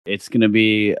It's going to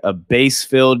be a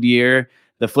base-filled year.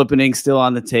 The flippening still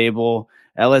on the table.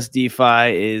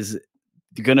 LSDFi is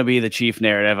going to be the chief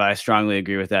narrative. I strongly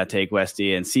agree with that take,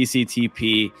 Westy. And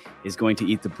CCTP is going to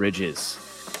eat the bridges.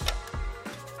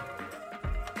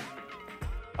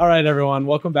 All right, everyone.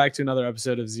 Welcome back to another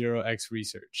episode of 0x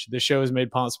Research. This show is made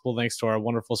possible thanks to our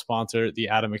wonderful sponsor, the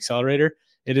Atom Accelerator.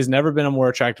 It has never been a more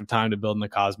attractive time to build in the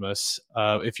cosmos.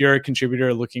 If you're a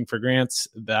contributor looking for grants,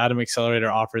 the Atom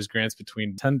Accelerator offers grants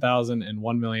between $10,000 and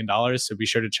 $1 million. So be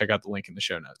sure to check out the link in the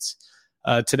show notes.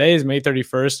 Today is May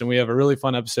 31st, and we have a really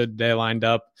fun episode today lined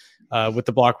up with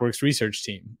the Blockworks research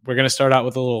team. We're going to start out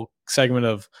with a little segment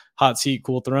of hot seat,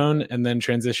 cool throne, and then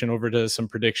transition over to some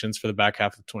predictions for the back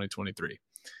half of 2023.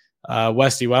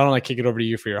 Westy, why don't I kick it over to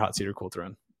you for your hot seat or cool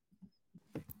throne?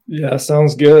 Yeah,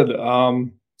 sounds good.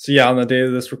 So on the date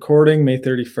of this recording, May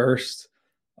 31st,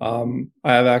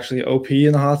 I have actually OP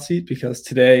in the hot seat because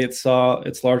today it saw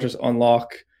its largest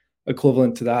unlock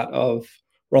equivalent to that of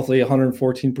roughly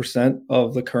 114%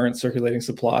 of the current circulating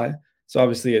supply. So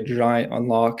obviously a giant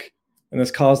unlock. And this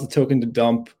caused the token to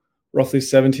dump roughly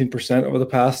 17% over the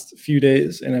past few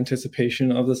days in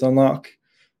anticipation of this unlock,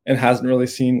 and hasn't really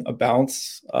seen a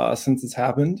bounce since it's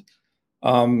happened.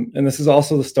 And this is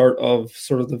also the start of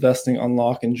sort of the vesting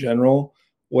unlock in general,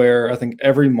 where I think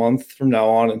every month from now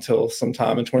on until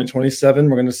sometime in 2027,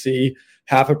 we're going to see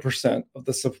 0.5% of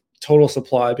the total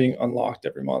supply being unlocked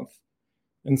every month.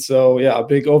 And so, a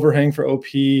big overhang for OP,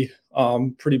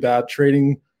 pretty bad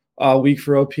trading week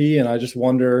for OP. And I just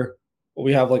wonder,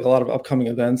 we have like a lot of upcoming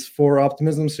events for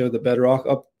Optimism. So the Bedrock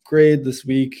upgrade this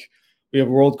week. We have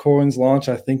World Coins launch,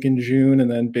 I think, in June,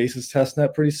 and then Basis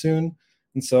testnet pretty soon.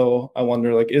 And so I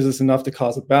wonder, is this enough to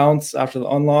cause a bounce after the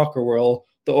unlock, or will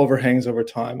the overhangs over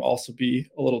time also be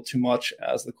a little too much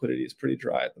as liquidity is pretty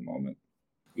dry at the moment?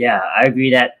 Yeah, I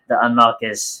agree that the unlock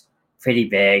is pretty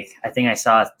big. I think I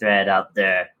saw a thread out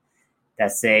there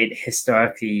that said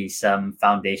historically some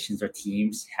foundations or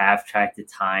teams have tried to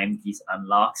time these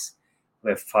unlocks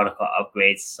with protocol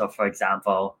upgrades. So, for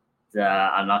example, the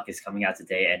unlock is coming out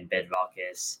today and Bedrock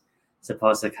is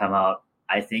supposed to come out,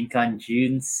 I think, on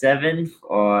June 7th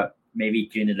or maybe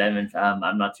June 11th.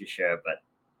 I'm not too sure, but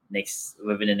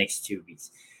within the next 2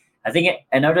 weeks. I think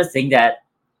another thing that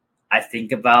I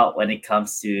think about when it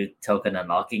comes to token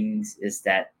unlockings is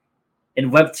that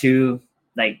in Web 2,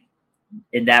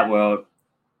 in that world,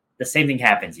 the same thing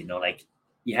happens,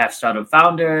 you have startup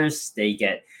founders, they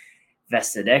get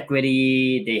vested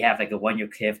equity, they have a 1-year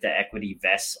cliff, the equity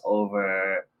vests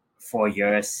over 4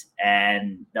 years,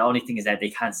 and the only thing is that they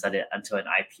can't start it until an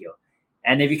IPO.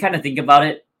 And if you kind of think about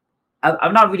it,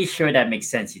 I'm not really sure that makes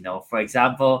sense. For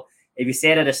example, if you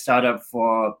stay at a startup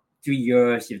for 3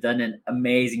 years, you've done an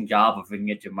amazing job of bringing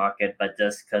it to market, but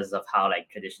just because of how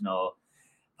traditional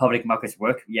public markets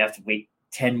work, you have to wait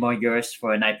 10 more years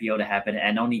for an IPO to happen,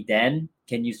 and only then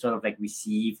can you sort of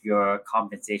receive your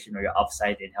compensation or your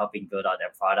upside in helping build out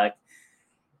their product.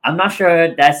 I'm not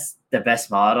sure that's the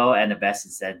best model and the best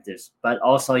incentives, but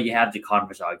also you have the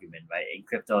converse argument, right? In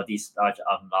crypto, these large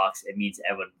unlocks, it means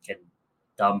everyone can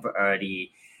dump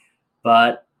early,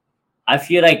 but I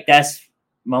feel like that's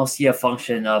mostly a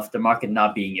function of the market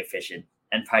not being efficient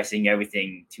and pricing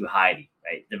everything too highly,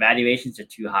 right? The valuations are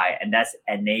too high, and that's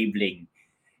enabling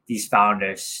these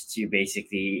founders to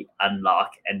basically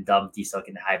unlock and dump these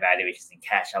token high valuations and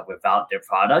cash out without their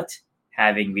product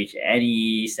having reached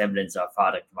any semblance of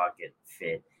product market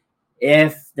fit.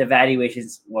 If the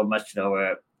valuations were much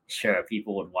lower, sure,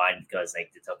 people would whine because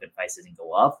the token price doesn't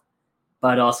go up.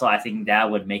 But also I think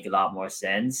that would make a lot more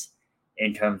sense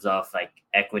in terms of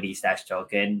equity /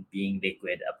 token being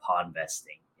liquid upon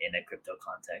vesting in a crypto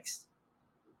context.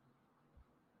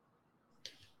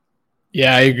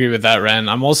 Yeah, I agree with that, Ren.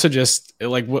 I'm also just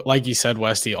like you said,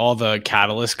 Westy, all the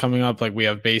catalysts coming up. We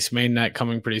have base mainnet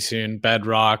coming pretty soon,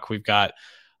 Bedrock. We've got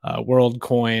World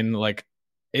Coin.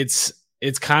 It's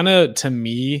kind of, to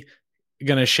me,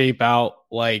 gonna shape out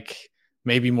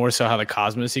maybe more so how the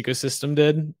Cosmos ecosystem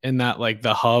did, in that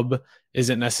the hub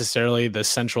isn't necessarily the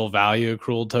central value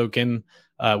accrual token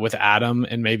with Atom,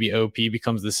 and maybe OP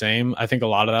becomes the same. I think a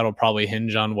lot of that will probably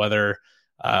hinge on whether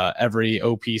every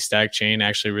OP stack chain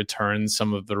actually returns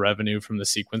some of the revenue from the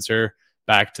sequencer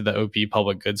back to the OP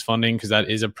public goods funding, because that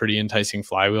is a pretty enticing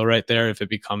flywheel right there if it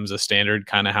becomes a standard,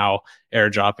 kind of how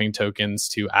airdropping tokens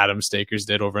to Atom stakers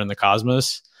did over in the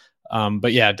Cosmos.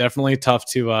 But yeah, definitely tough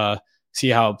to see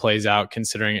how it plays out,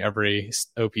 considering every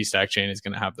OP stack chain is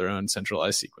going to have their own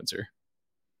centralized sequencer.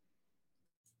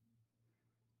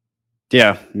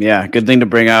 Yeah. Good thing to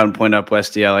bring out and point up,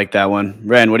 Westy. I like that one.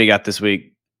 Ren, what do you got this week?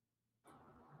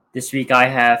 This week I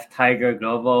have Tiger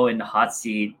Global in the hot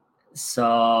seat.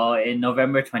 So in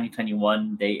November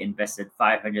 2021, they invested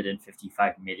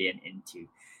 555 million into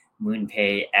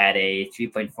MoonPay at a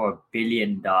 $3.4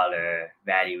 billion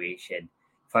valuation.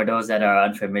 For those that are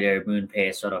unfamiliar, MoonPay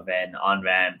is sort of an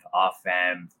on-ramp,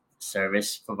 off-ramp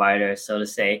service provider, so to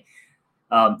say.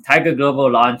 Tiger Global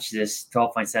launched this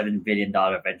 $12.7 billion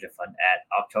venture fund at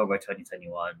October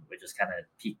 2021, which was kind of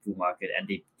peak bull market, and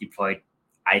they deployed,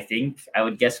 I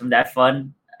would guess from that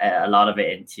fund, a lot of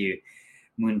it into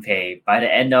MoonPay. By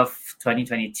the end of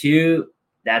 2022,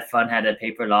 that fund had a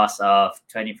paper loss of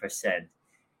 20%.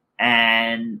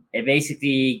 And it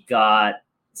basically got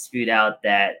spewed out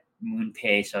that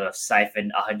MoonPay sort of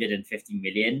siphoned 150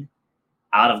 million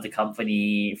out of the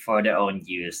company for their own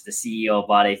use. The CEO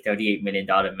bought a $38 million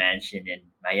mansion in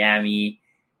Miami.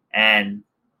 And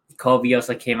Kobe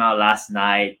also came out last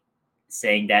night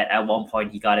saying that at one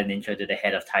point he got an intro to the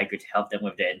head of Tiger to help them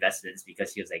with their investments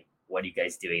because he was like, what are you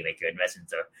guys doing? Like, your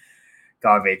investments are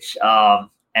garbage.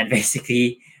 And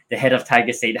basically, the head of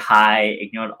Tiger stayed high,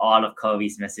 ignored all of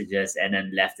Kobe's messages, and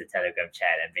then left the Telegram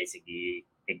chat and basically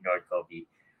ignored Kobe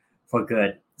for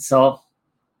good. So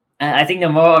I think the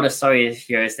moral of the story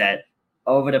here is that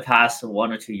over the past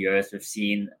 1 or 2 years, we've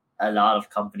seen a lot of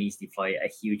companies deploy a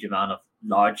huge amount of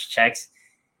large checks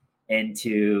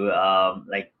into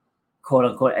like quote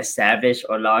unquote established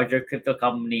or larger crypto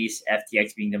companies,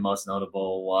 FTX being the most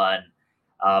notable one.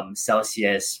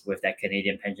 Celsius with that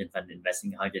Canadian pension fund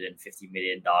investing $150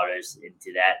 million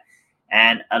into that.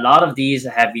 And a lot of these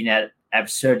have been at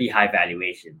absurdly high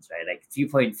valuations, right? Like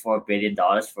 $3.4 billion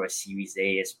for a Series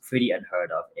A is pretty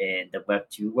unheard of in the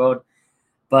Web2 world.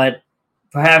 But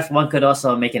perhaps one could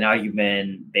also make an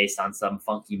argument based on some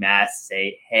funky math,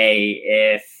 say, hey,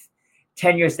 if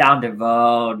 10 years down the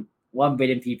road, 1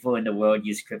 billion people in the world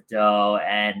use crypto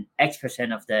and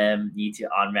X% of them need to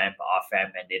on-ramp,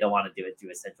 off-ramp, and they don't want to do it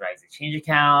through a centralized exchange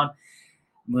account.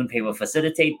 MoonPay will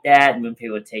facilitate that.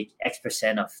 MoonPay will take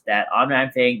X% of that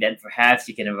on-ramping. Then perhaps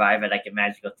you can arrive at like a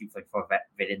magical $3.4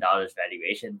 billion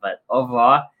valuation. But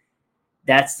overall,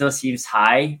 that still seems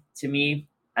high to me.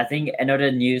 I think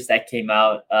another news that came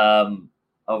out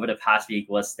over the past week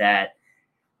was that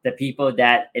the people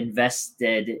that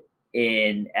invested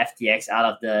in FTX out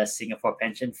of the Singapore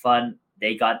pension fund,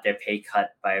 they got their pay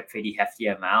cut by a pretty hefty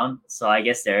amount. So I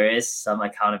guess there is some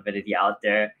accountability out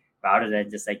there rather than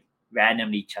just like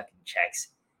randomly chucking checks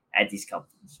at these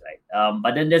companies, right?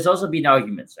 But then there's also been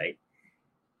arguments, right?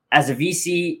 As a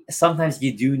VC, sometimes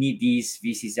you do need these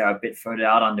VCs that are a bit further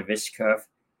out on the risk curve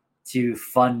to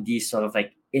fund these sort of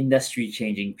like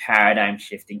industry-changing,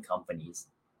 paradigm-shifting companies.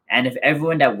 And if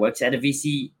everyone that works at a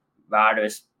VC rather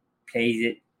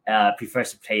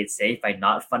prefers to play it safe by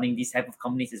not funding these type of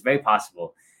companies, it's very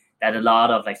possible that a lot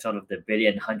of like sort of the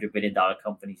billion, $100 billion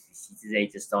companies we see today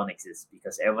just don't exist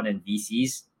because everyone in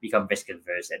VCs become risk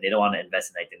averse and they don't want to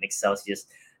invest in like the next Celsius,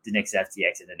 the next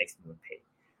FTX, and the next MoonPay.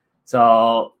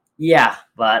 So yeah,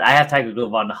 but I have Tiger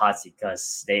Global on the hot seat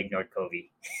because they ignored Kobe.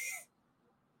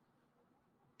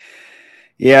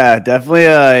 Yeah, definitely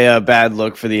a bad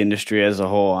look for the industry as a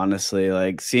whole, honestly.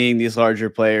 Like seeing these larger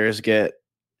players get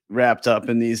wrapped up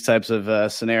in these types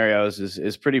of scenarios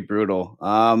is pretty brutal.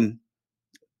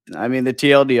 I mean, the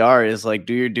TLDR is like,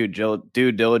 do your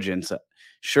due diligence.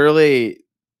 Surely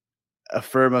a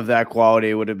firm of that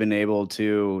quality would have been able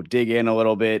to dig in a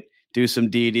little bit, do some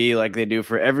DD like they do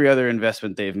for every other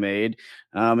investment they've made,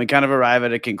 and kind of arrive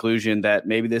at a conclusion that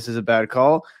maybe this is a bad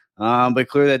call. But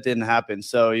clearly that didn't happen.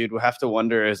 So you'd have to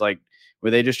wonder is like,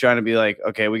 were they just trying to be like,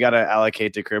 okay, we got to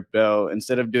allocate to crypto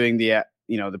instead of doing the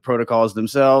protocols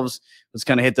themselves? Let's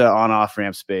kind of hit the on-off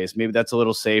ramp space. Maybe that's a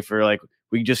little safer. Like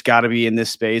we just got to be in this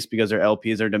space because our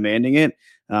LPs are demanding it.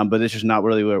 But it's just not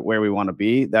really where we want to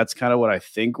be. That's kind of what I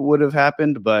think would have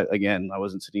happened. But again, I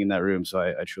wasn't sitting in that room, so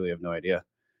I truly have no idea.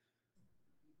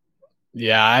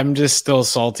 Yeah, I'm just still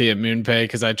salty at MoonPay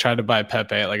because I tried to buy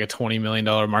Pepe at like a $20 million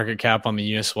market cap on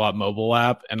the Uniswap mobile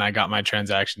app, and I got my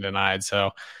transaction denied.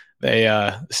 So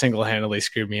they single-handedly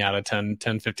screwed me out of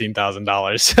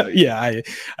 $15,000. So yeah,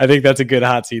 I think that's a good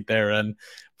hot seat there, and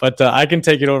but I can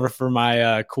take it over for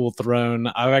my cool throne.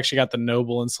 I've actually got the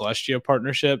Noble and Celestia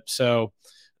partnership. So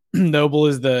Noble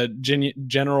is the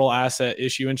general asset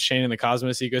issuance chain in the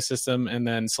Cosmos ecosystem, and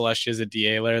then Celestia is a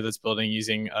DA layer that's building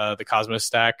using the Cosmos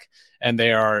stack, and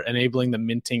they are enabling the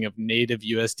minting of native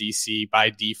USDC by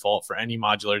default for any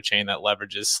modular chain that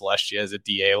leverages Celestia as a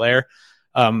DA layer.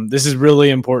 This is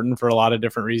really important for a lot of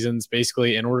different reasons.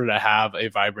 Basically, in order to have a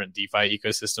vibrant DeFi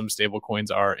ecosystem,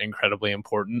 stablecoins are incredibly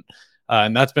important.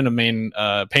 And that's been a main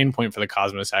pain point for the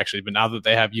Cosmos, actually. But now that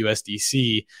they have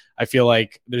USDC, I feel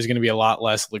like there's going to be a lot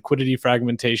less liquidity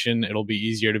fragmentation. It'll be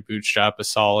easier to bootstrap a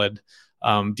solid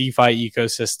DeFi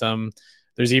ecosystem.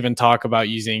 There's even talk about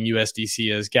using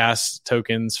USDC as gas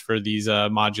tokens for these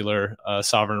modular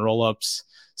sovereign rollups.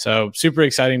 So super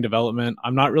exciting development.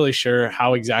 I'm not really sure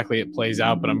how exactly it plays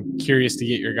out, but I'm curious to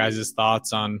get your guys'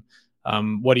 thoughts on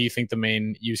what do you think the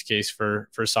main use case for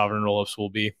sovereign rollups will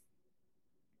be?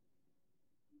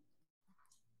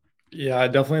 Yeah, I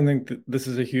definitely think that this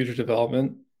is a huge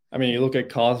development. I mean, you look at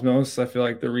Cosmos, I feel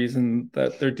like the reason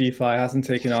that their DeFi hasn't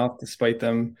taken off despite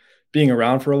them being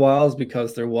around for a while is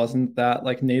because there wasn't that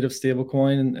like native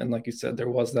stablecoin. And like you said, there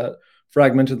was that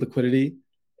fragmented liquidity.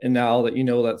 And now that you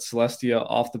know that Celestia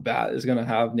off the bat is going to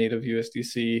have native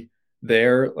USDC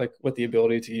there, like with the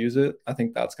ability to use it, I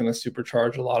think that's going to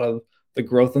supercharge a lot of the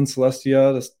growth in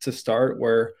Celestia to start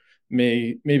where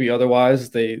maybe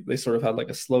otherwise they sort of had like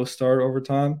a slow start over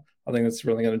time. I think it's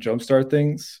really going to jumpstart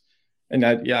things. And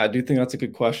I do think that's a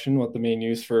good question, what the main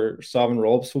use for sovereign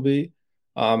rollups will be.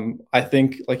 I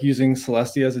think like using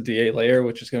Celestia as a DA layer,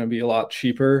 which is going to be a lot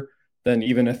cheaper than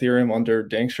even Ethereum under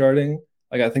dank sharding.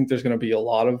 Like I think there's going to be a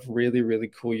lot of really, really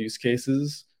cool use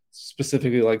cases,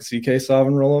 specifically like ZK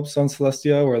sovereign rollups on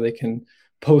Celestia, where they can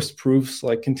post proofs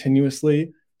like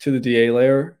continuously to the DA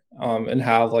layer and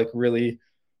have like really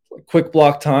quick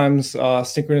block times,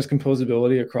 synchronous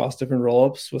composability across different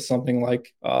rollups with something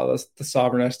like the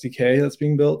Sovereign SDK that's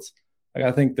being built. Like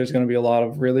I think there's going to be a lot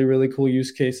of really, really cool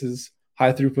use cases,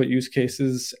 high throughput use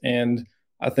cases, and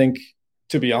I think,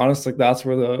 to be honest, like that's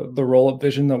where the rollup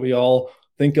vision that we all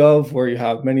think of, where you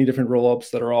have many different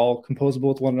rollups that are all composable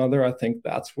with one another. I think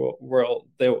that's where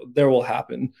there will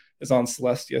happen is on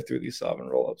Celestia through these sovereign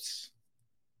rollups.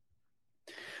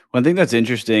 One thing that's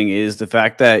interesting is the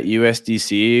fact that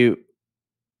USDC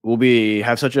will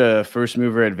have such a first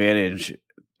mover advantage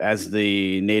as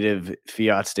the native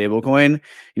fiat stablecoin.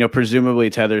 Presumably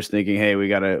Tether's thinking, hey, we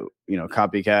got to,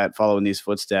 copycat, follow in these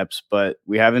footsteps, but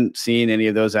we haven't seen any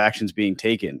of those actions being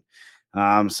taken.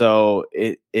 So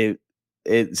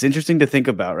it's interesting to think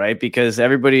about, right? Because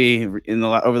everybody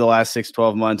over the last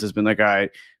 6-12 months has been like, all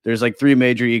right, there's like three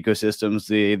major ecosystems,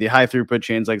 the high throughput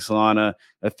chains like Solana,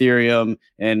 Ethereum,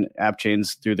 and app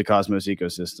chains through the Cosmos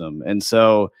ecosystem. And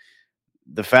so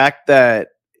the fact that,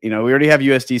 we already have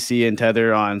USDC and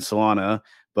Tether on Solana,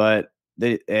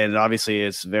 and obviously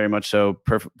it's very much so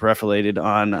perforated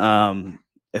on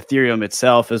Ethereum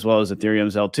itself, as well as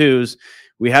Ethereum's L2s.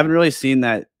 We haven't really seen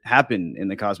that happen in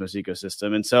the Cosmos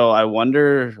ecosystem. And so I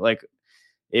wonder, like,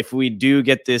 if we do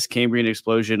get this Cambrian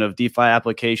explosion of DeFi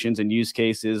applications and use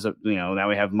cases, now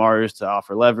we have Mars to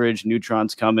offer leverage,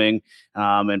 Neutron's coming,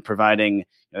 and providing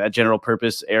that general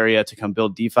purpose area to come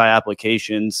build DeFi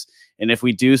applications. And if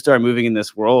we do start moving in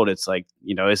this world, it's like,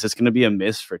 is this going to be a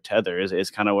miss for Tether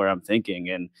is kind of where I'm thinking.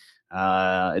 And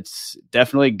it's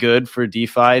definitely good for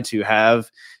DeFi to have,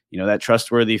 that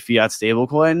trustworthy fiat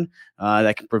stablecoin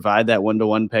that can provide that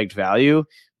one-to-one pegged value.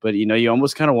 But, you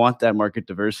almost kind of want that market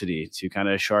diversity to kind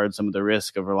of shard some of the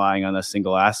risk of relying on a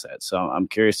single asset. So I'm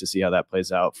curious to see how that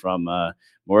plays out from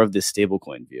more of this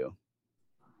stablecoin view.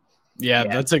 Yeah,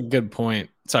 that's a good point.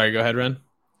 Sorry, go ahead, Ren.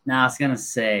 No, I was going to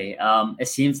say, it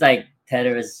seems like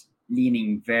Tether is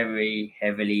leaning very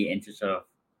heavily into sort of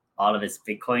all of its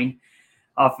Bitcoin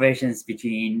operations,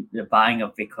 between the buying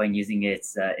of Bitcoin using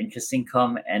its interest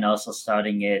income and also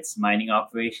starting its mining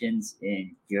operations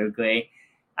in Uruguay.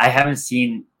 I haven't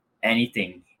seen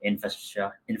anything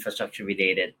infrastructure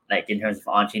related, like in terms of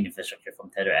on-chain infrastructure from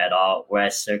Tether at all,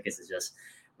 whereas Circus is just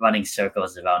running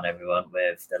circles around everyone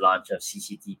with the launch of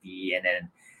CCTP, and then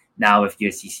now with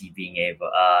USDC being able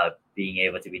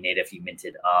to be natively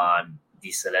minted on the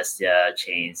Celestia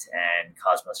chains and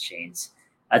Cosmos chains.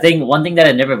 I think one thing that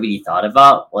I never really thought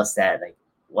about was that, like,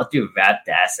 what do wrapped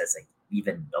assets like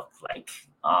even look like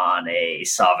on a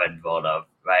sovereign rollup,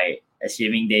 right?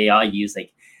 Assuming they all use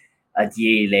like a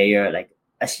DA layer, like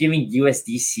assuming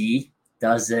USDC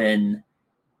doesn't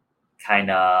kind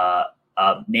of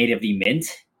natively mint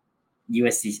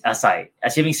USDC.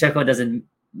 Assuming Circle doesn't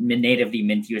natively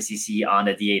mint USDC on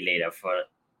the DA layer for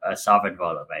a sovereign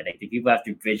rollup, right? Like the people have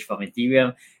to bridge from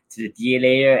Ethereum to the DA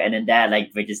layer, and then that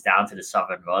like bridges down to the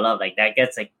sovereign rollup. Like that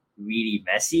gets like really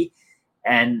messy.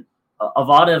 And of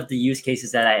all of the use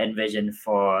cases that I envision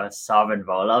for sovereign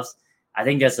rollups, I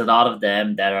think there's a lot of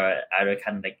them that are either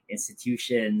kind of like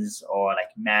institutions or like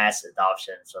mass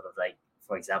adoption, sort of like,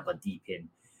 for example, DePIN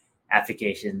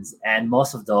applications. And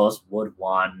most of those would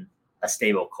want a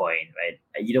stable coin, right?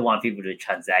 You don't want people to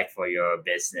transact for your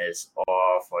business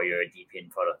or for your DePIN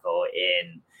protocol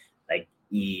in like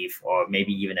ETH or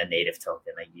maybe even a native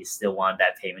token. Like you still want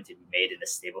that payment to be made in a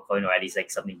stable coin, or at least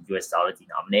like something US dollar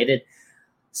denominated.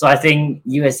 So I think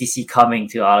USDC coming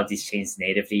to all of these chains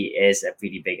natively is a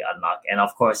pretty big unlock. And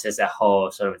of course, there's a whole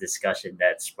sort of discussion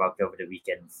that sparked over the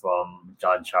weekend from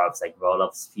John Sharp's like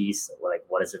roll-ups piece, like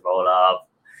what is a roll-up?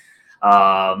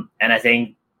 And I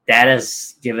think that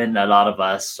has given a lot of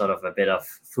us sort of a bit of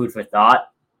food for thought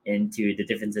into the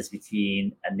differences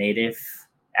between a native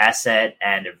asset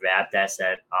and a wrapped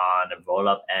asset on a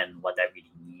roll-up and what that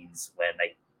really means when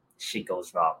like shit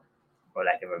goes wrong, for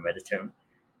lack of a better term.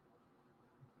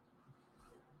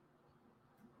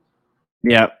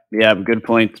 Yeah. Good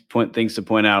point. Things to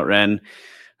point out, Ren.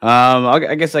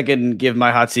 I guess I can give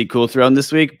my hot seat cool throne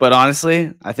this week, but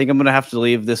honestly, I think I'm going to have to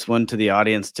leave this one to the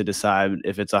audience to decide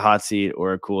if it's a hot seat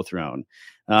or a cool throne.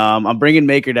 I'm bringing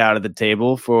MakerDAO to the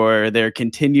table for their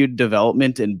continued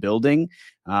development and building.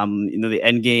 The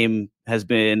end game has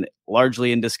been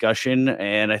largely in discussion,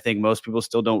 and I think most people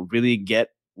still don't really get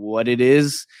what it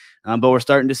is. But we're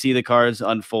starting to see the cards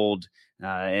unfold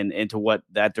and into what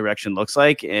that direction looks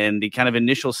like. And the kind of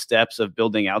initial steps of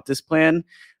building out this plan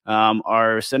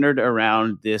are centered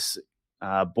around this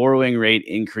borrowing rate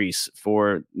increase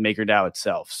for MakerDAO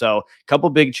itself. So a couple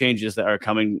big changes that are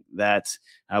coming that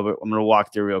I'm going to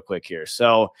walk through real quick here.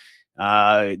 So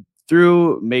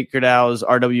through MakerDAO's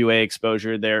RWA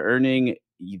exposure, they're earning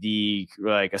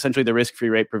essentially the risk-free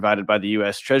rate provided by the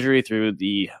U.S. Treasury through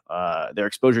their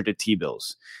exposure to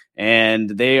T-bills. And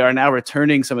they are now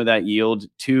returning some of that yield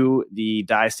to the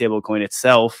DAI stablecoin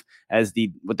itself as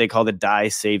what they call the DAI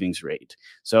savings rate.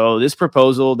 So this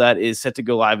proposal that is set to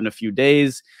go live in a few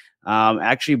days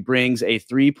actually brings a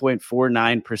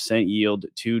 3.49% yield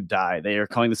to DAI. They are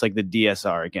calling this like the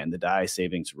DSR, again, the DAI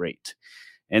savings rate.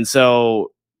 And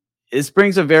so this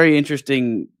brings a very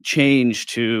interesting change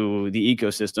to the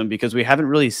ecosystem because we haven't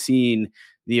really seen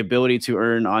the ability to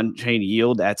earn on-chain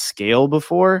yield at scale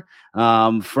before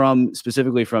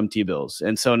specifically from T-bills.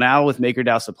 And so now with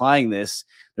MakerDAO supplying this,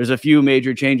 there's a few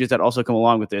major changes that also come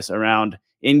along with this around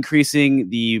increasing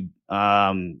the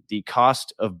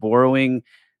cost of borrowing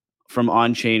from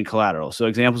on-chain collateral. So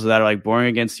examples of that are like borrowing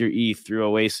against your ETH through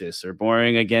Oasis or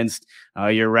borrowing against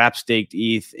your wrap-staked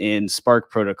ETH in Spark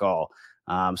protocol.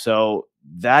 So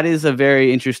that is a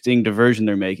very interesting diversion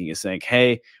they're making, is saying,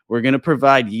 hey, we're going to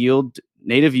provide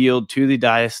native yield to the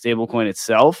DAI stablecoin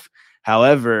itself.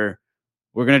 However,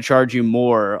 we're going to charge you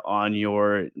more on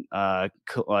your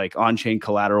on-chain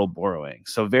collateral borrowing.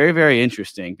 So very, very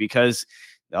interesting because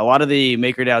a lot of the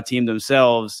MakerDAO team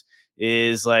themselves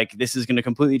is like, this is going to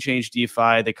completely change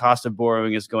DeFi. The cost of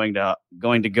borrowing is going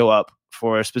to go up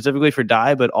specifically for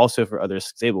DAI, but also for other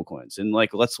stablecoins. And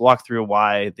let's walk through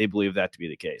why they believe that to be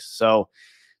the case. So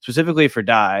specifically for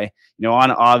DAI, on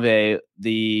Aave,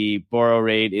 the borrow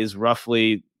rate is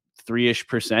roughly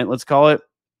 3-ish%, let's call it.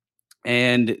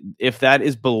 And if that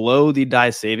is below the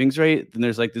DAI savings rate, then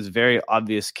there's this very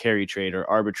obvious carry trade or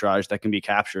arbitrage that can be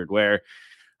captured where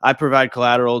I provide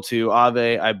collateral to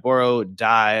Aave, I borrow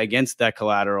DAI against that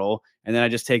collateral, and then I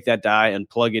just take that DAI and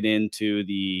plug it into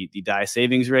the DAI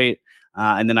savings rate.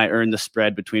 And then I earn the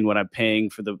spread between what I'm paying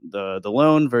for the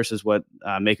loan versus what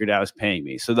MakerDAO is paying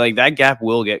me. So that gap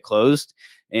will get closed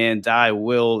and DAI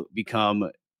will become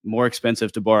more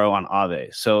expensive to borrow on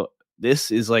Aave. So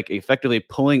this is effectively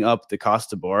pulling up the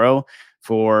cost to borrow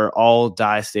for all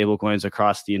DAI stablecoins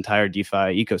across the entire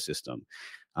DeFi ecosystem.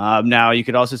 Now, you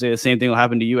could also say the same thing will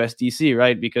happen to USDC,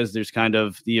 right? Because there's kind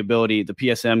of the ability, the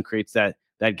PSM creates that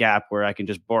gap where I can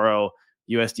just borrow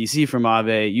USDC from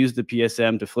Aave, use the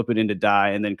PSM to flip it into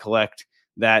DAI, and then collect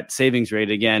that savings rate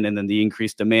again. And then the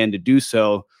increased demand to do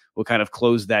so will kind of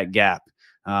close that gap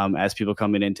as people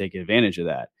come in and take advantage of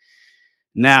that.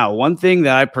 Now, one thing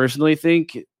that I personally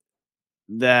think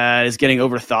that is getting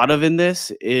overthought of in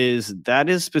this is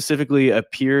specifically a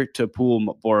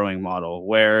peer-to-pool borrowing model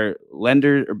where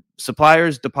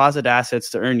suppliers deposit assets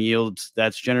to earn yields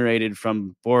that's generated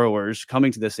from borrowers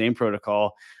coming to the same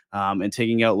protocol and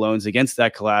taking out loans against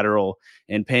that collateral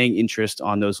and paying interest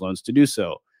on those loans to do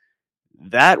so.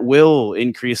 That will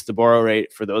increase the borrow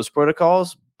rate for those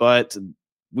protocols, but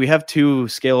we have two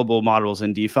scalable models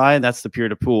in DeFi. That's the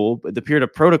peer-to-pool. But the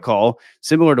peer-to-protocol,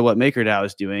 similar to what MakerDAO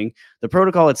is doing, the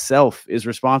protocol itself is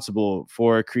responsible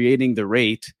for creating the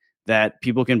rate that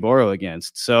people can borrow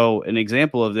against. So an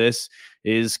example of this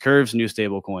is Curve's new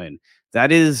stablecoin.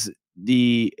 That is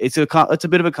it's a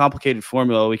bit of a complicated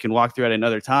formula. We can walk through at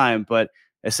another time, but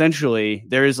essentially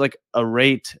there is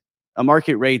a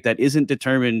market rate that isn't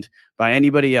determined by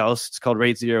anybody else. It's called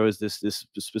rate zero, is this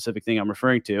specific thing I'm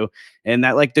referring to. And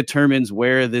that determines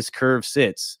where this curve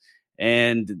sits.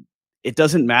 And it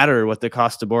doesn't matter what the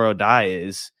cost to borrow DAI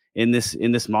is in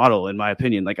this model, in my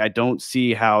opinion. I don't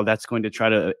see how that's going to try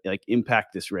to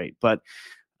impact this rate. But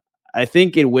I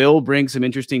think it will bring some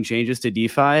interesting changes to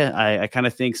DeFi. I kind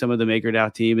of think some of the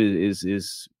MakerDAO team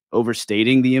is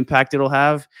overstating the impact it'll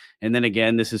have. And then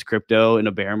again, this is crypto in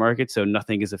a bear market, so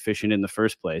nothing is efficient in the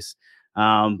first place.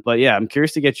 But yeah, I'm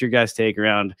curious to get your guys' take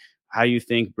around how you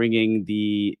think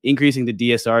increasing the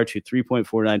DSR to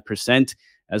 3.49%,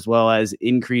 as well as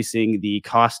increasing the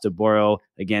cost to borrow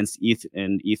against ETH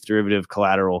and ETH derivative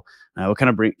collateral. What kind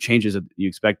of changes you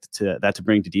expect that to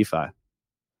bring to DeFi?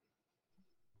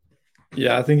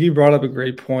 Yeah, I think you brought up a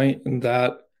great point in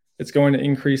that it's going to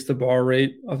increase the bar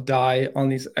rate of DAI on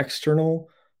these external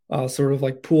sort of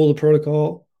like pool to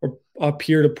protocol or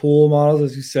peer to pool models,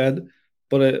 as you said.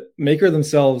 But Maker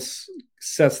themselves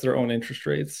sets their own interest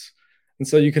rates. And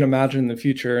so you can imagine in the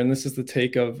future, and this is the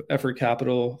take of Effort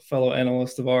Capital, fellow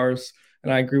analyst of ours,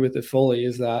 and I agree with it fully,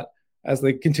 is that as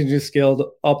they continue to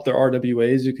scale up their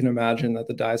RWAs, you can imagine that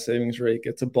the DAI savings rate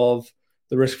gets above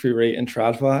the risk-free rate in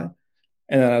TradFi.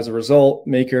 And then as a result,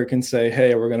 Maker can say,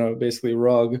 hey, we're going to basically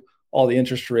rug all the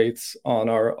interest rates on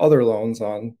our other loans,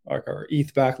 on our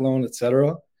ETH-backed loan, et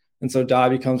cetera. And so DAI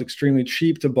becomes extremely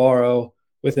cheap to borrow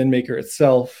within Maker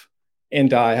itself. And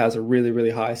DAI has a really, really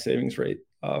high savings rate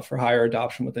for higher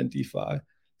adoption within DeFi.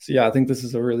 So yeah, I think this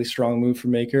is a really strong move for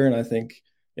Maker. And I think,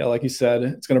 yeah, like you said,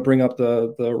 it's going to bring up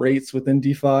the rates within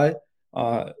DeFi,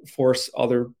 force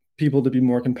other people to be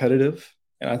more competitive.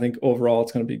 And I think overall,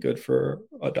 it's going to be good for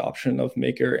adoption of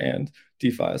Maker and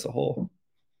DeFi as a whole.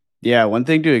 Yeah, one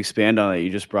thing to expand on that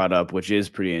you just brought up, which is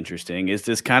pretty interesting, is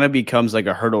this kind of becomes like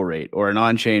a hurdle rate or an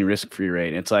on-chain risk-free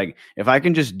rate. It's like if I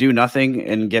can just do nothing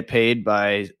and get paid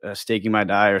by staking my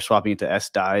DAI or swapping it to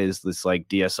SDAI, is this like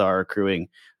DSR accruing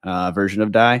version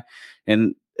of DAI.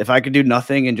 And if I could do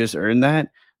nothing and just earn that,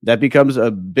 that becomes a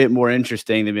bit more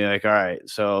interesting to be like, all right,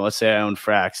 so let's say I own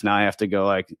Frax. Now I have to go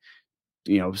like,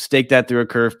 stake that through a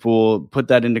curve pool, put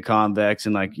that into Convex,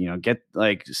 and get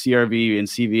like CRV and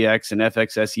CVX and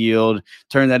FXS yield,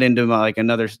 turn that into like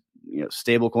another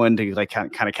stable coin to like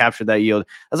kind of capture that yield.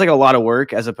 That's like a lot of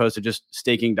work as opposed to just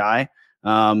staking DAI.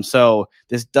 So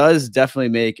this does definitely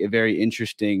make a very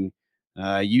interesting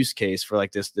use case for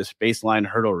like this baseline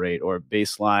hurdle rate or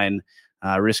baseline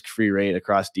risk-free rate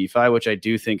across DeFi, which I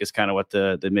do think is kind of what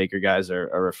the Maker guys are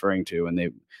referring to when they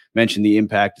mention the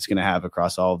impact it's going to have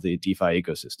across all of the DeFi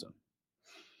ecosystem.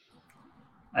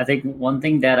 I think one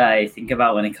thing that I think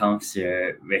about when it comes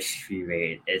to risk-free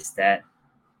rate is that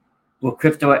will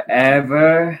crypto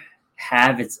ever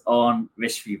have its own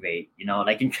risk-free rate?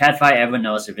 Like in TradFi, everyone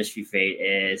knows the risk-free rate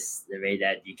is the rate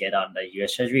that you get on the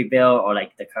US Treasury bill or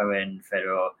like the current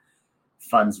federal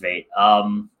funds rate.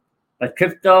 But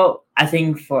crypto, I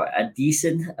think for a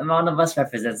decent amount of us,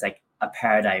 represents like a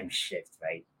paradigm shift,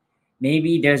 right?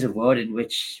 Maybe there's a world in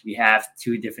which we have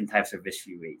two different types of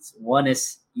risk-free rates. One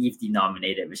is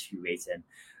ETH-denominated risk-free rates, and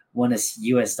one is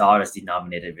US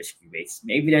dollars-denominated risk-free rates.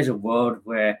 Maybe there's a world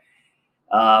where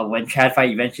when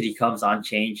TradFi eventually comes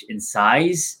on-chain in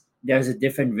size, there's a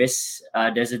different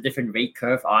there's a different rate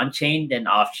curve on-chain than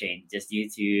off-chain, just due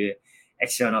to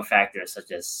external factors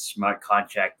such as smart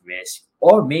contract risk,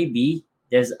 or maybe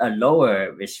there's a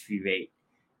lower risk-free rate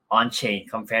on-chain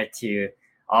compared to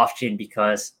off-chain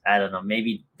because, I don't know,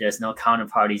 maybe there's no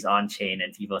counterparties on-chain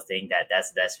and people think that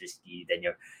that's less risky than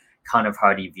your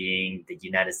counterparty being the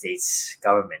United States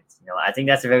government. I think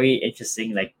that's a very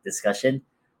interesting discussion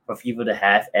for people to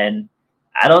have. And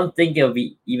I don't think it'll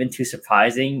be even too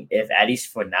surprising if, at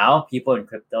least for now, people in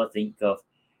crypto think of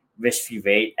risk-free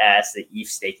rate as the ETH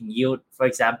staking yield, for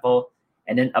example,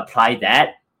 and then apply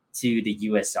that to the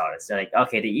US dollar. So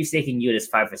okay, the ETH staking yield is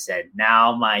 5%.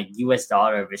 Now my US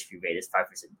dollar risk-free rate is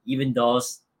 5%, even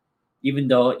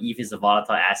though ETH is a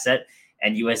volatile asset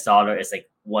and US dollar is like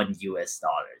 $1 US.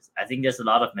 I think there's a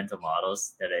lot of mental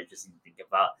models that are interesting to think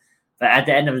about. But at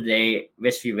the end of the day,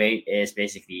 risk-free rate is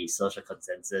basically social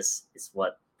consensus. It's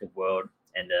what the world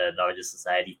and the larger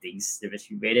society thinks the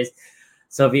risk-free rate is.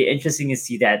 So it'll be interesting to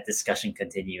see that discussion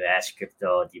continue as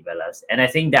crypto develops. And I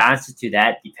think the answer to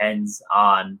that depends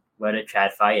on whether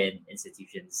TradFi and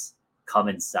institutions come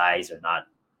in size or not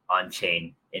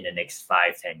on-chain in the next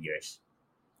 5-10 years.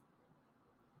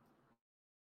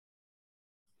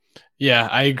 Yeah,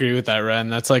 I agree with that, Ren.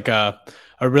 That's like a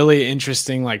really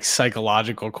interesting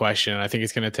psychological question. I think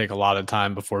it's going to take a lot of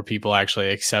time before people actually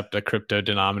accept a crypto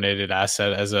denominated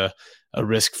asset as a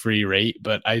risk-free rate.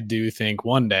 But I do think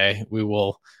one day we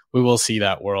will see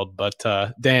that world. But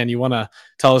Dan, you want to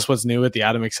tell us what's new with the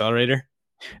Atom Accelerator?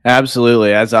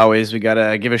 Absolutely. As always, we got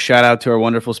to give a shout out to our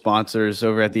wonderful sponsors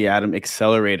over at the Atom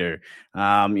Accelerator.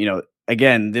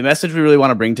 Again, the message we really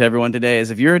want to bring to everyone today is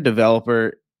if you're a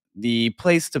developer, the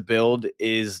place to build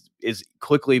is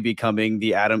quickly becoming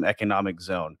the Atom economic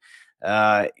zone.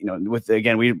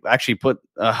 we actually put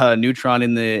Neutron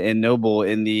in Noble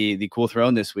in the Cool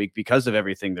Throne this week because of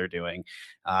everything they're doing.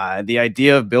 The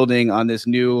idea of building on this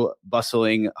new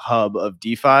bustling hub of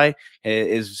DeFi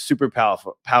is super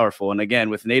powerful. And again,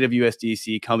 with native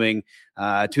USDC coming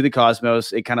to the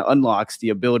Cosmos, it kind of unlocks the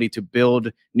ability to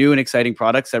build new and exciting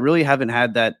products that really haven't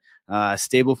had that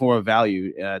stable form of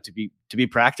value to be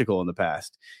practical in the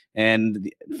past. And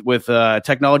with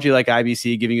technology like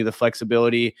IBC giving you the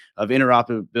flexibility of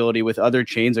interoperability with other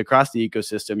chains across the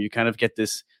ecosystem, you kind of get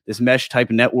this mesh type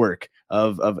network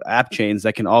of app chains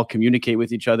that can all communicate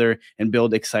with each other and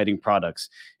build exciting products.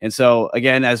 And so,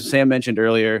 again, as Sam mentioned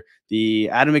earlier, the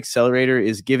Atom Accelerator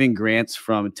is giving grants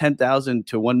from $10,000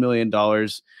 to $1 million.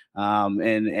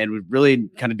 And really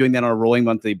kind of doing that on a rolling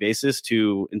monthly basis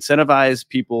to incentivize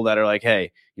people that are like,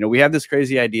 hey, we have this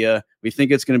crazy idea. We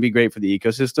think it's going to be great for the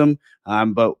ecosystem,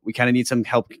 but we kind of need some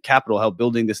capital help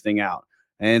building this thing out.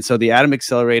 And so the Atom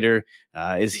Accelerator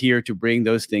is here to bring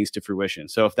those things to fruition.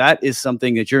 So if that is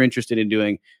something that you're interested in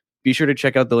doing, be sure to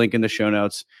check out the link in the show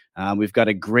notes. We've got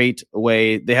a great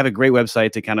way. They have a great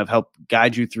website to kind of help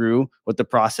guide you through what the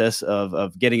process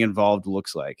of getting involved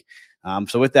looks like.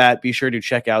 So with that, be sure to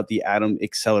check out the Atom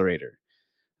Accelerator.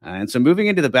 And so moving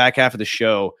into the back half of the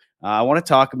show, I want to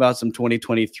talk about some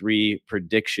 2023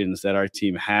 predictions that our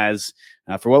team has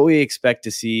for what we expect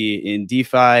to see in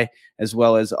DeFi as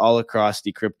well as all across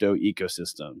the crypto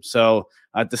ecosystem. So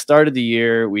at the start of the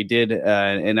year, we did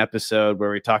an episode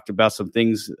where we talked about some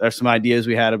things or some ideas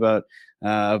we had about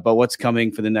what's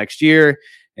coming for the next year.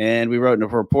 And we wrote a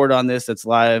report on this that's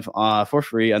live for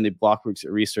free on the Blockworks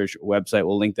research website.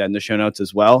 We'll link that in the show notes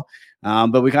as well.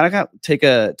 But we kind of take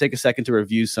a second to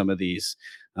review some of these.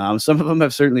 Some of them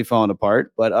have certainly fallen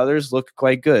apart, but others look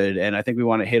quite good. And I think we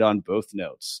want to hit on both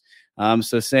notes.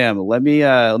 So Sam, let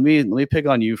me pick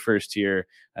on you first here.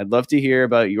 I'd love to hear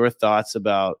about your thoughts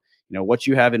about what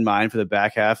you have in mind for the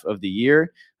back half of the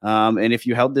year. And if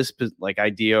you held this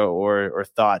idea or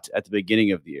thought at the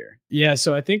beginning of the year. Yeah.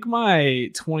 So I think my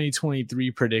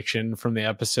 2023 prediction from the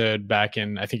episode back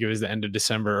in, I think it was the end of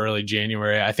December, early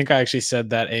January, I think I actually said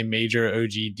that a major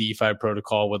OG DeFi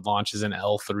protocol would launch as an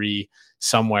L3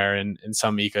 somewhere in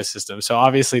some ecosystem. So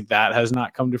obviously that has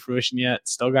not come to fruition yet.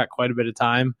 Still got quite a bit of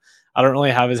time. I don't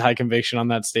really have as high conviction on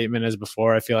that statement as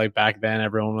before. I feel like back then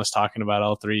everyone was talking about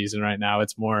L3s, and right now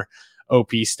it's more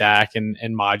OP stack and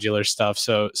modular stuff.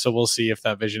 So we'll see if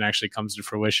that vision actually comes to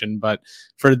fruition. But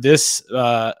for this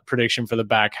prediction for the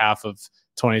back half of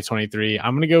 2023,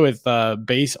 I'm going to go with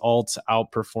base alts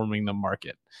outperforming the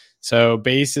market. So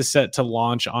base is set to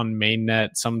launch on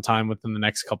mainnet sometime within the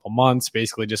next couple months,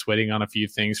 basically just waiting on a few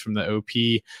things from the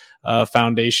OP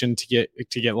foundation to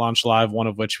get launched live, one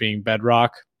of which being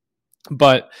Bedrock.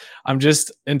 But I'm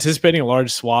just anticipating a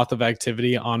large swath of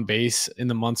activity on base in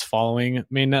the months following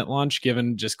mainnet launch,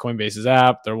 given just Coinbase's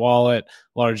app, their wallet,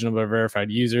 large number of verified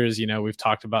users. We've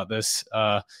talked about this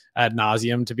ad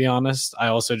nauseum, to be honest. I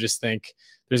also just think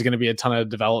there's going to be a ton of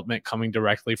development coming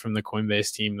directly from the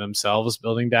Coinbase team themselves,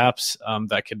 building dApps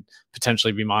that could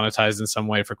potentially be monetized in some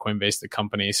way for Coinbase, the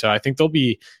company. So I think there'll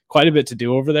be quite a bit to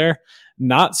do over there.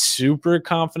 Not super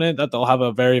confident that they'll have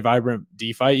a very vibrant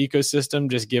DeFi ecosystem,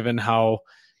 just given how,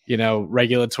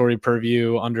 regulatory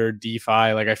purview under DeFi,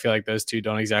 I feel like those two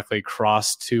don't exactly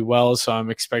cross too well. So I'm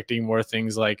expecting more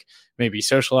things like maybe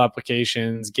social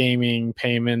applications, gaming,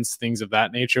 payments, things of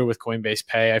that nature. With Coinbase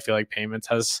Pay, I feel like payments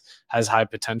has high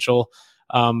potential.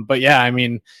 But yeah,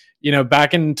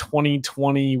 back in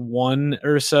 2021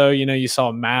 or so, you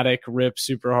saw Matic rip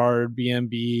super hard,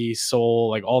 BNB,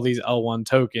 Sol, all these L1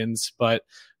 tokens. But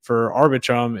for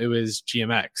Arbitrum, it was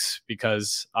GMX,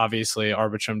 because obviously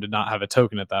Arbitrum did not have a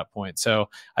token at that point. So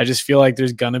I just feel like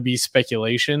there's going to be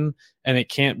speculation, and it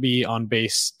can't be on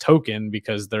base token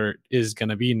because there is going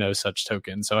to be no such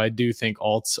token. So I do think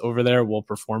alts over there will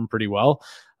perform pretty well.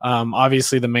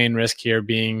 Obviously, the main risk here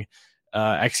being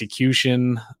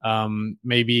execution,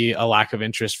 maybe a lack of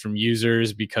interest from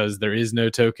users because there is no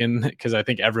token, because I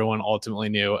think everyone ultimately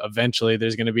knew eventually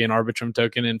there's going to be an Arbitrum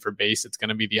token, and for base it's going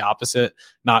to be the opposite.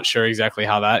 Not sure exactly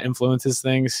how that influences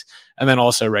things. And then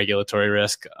also regulatory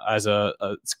risk, as a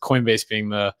Coinbase being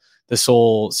the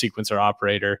sole sequencer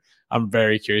operator. I'm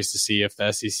very curious to see if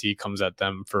the SEC comes at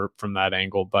them from that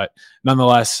angle, but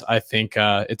nonetheless, I think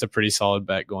it's a pretty solid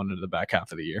bet going into the back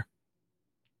half of the year.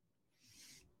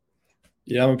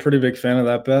 Yeah, I'm a pretty big fan of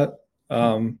that bet.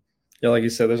 Like you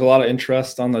said, there's a lot of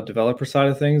interest on the developer side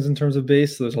of things in terms of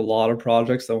base. So there's a lot of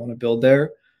projects that want to build there.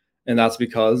 And that's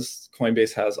because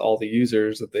Coinbase has all the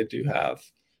users that they do have.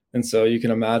 And so you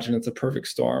can imagine it's a perfect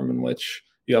storm in which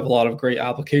you have a lot of great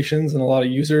applications and a lot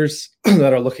of users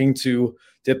that are looking to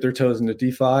dip their toes into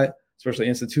DeFi. especially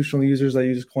institutional users that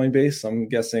use Coinbase. I'm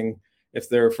guessing if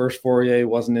their first foray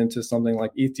wasn't into something like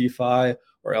ETH DeFi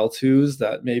or L2s,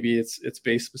 that maybe it's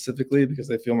Base specifically because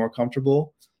they feel more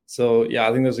comfortable. So yeah,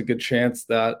 I think there's a good chance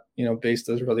that, Base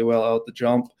does really well out the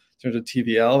jump in terms of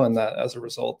TVL, and that as a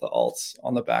result, the alts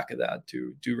on the back of that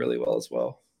do really well as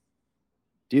well.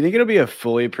 Do you think it'll be a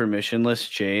fully permissionless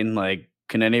chain? Like,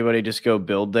 can anybody just go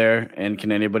build there, and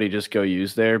can anybody just go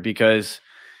use there? Because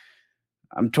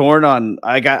I'm torn on.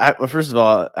 First of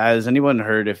all, has anyone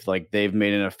heard if like they've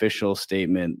made an official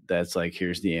statement that's like,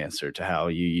 here's the answer to how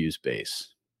you use Base?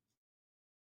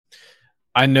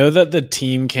 I know that the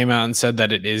team came out and said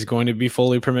that it is going to be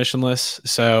fully permissionless.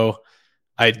 So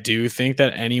I do think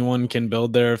that anyone can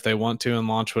build there if they want to and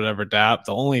launch whatever dApp.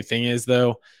 The only thing is,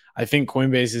 though, I think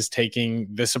Coinbase is taking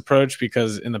this approach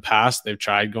because in the past they've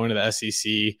tried going to the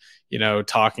SEC,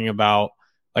 talking about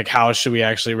like how should we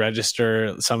actually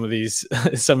register some of these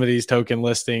token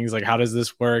listings? Like, how does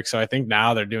this work? So I think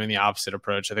now they're doing the opposite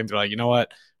approach. I think they're like, you know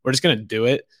what, we're just going to do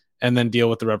it and then deal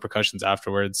with the repercussions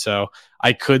afterwards. So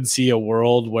I could see a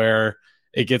world where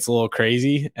it gets a little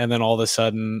crazy and then all of a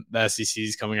sudden the SEC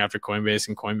is coming after Coinbase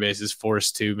and Coinbase is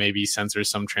forced to maybe censor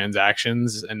some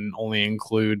transactions and only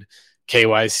include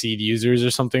KYC users or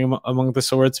something among the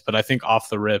sorts. But I think off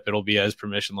the rip, it'll be as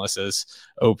permissionless as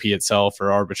OP itself or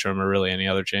Arbitrum or really any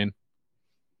other chain.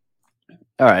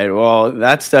 All right. Well,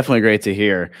 that's definitely great to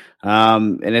hear.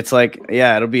 And it's like,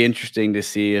 yeah, it'll be interesting to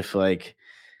see if like,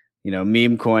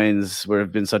 meme coins would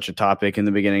have been such a topic in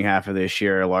the beginning half of this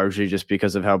year, largely just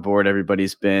because of how bored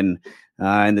everybody's been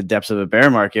in the depths of a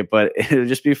bear market. But it would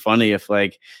just be funny if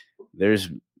like there's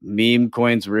meme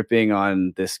coins ripping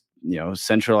on this,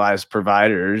 centralized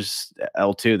providers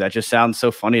L2. That just sounds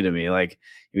so funny to me. Like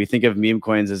if you think of meme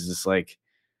coins as this like,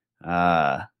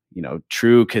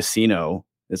 true casino,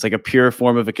 it's like a pure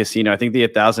form of a casino. I think the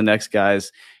 1000X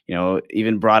guys,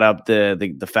 even brought up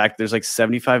the fact there's like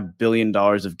 $75 billion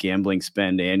of gambling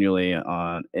spend annually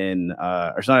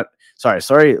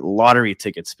lottery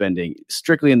ticket spending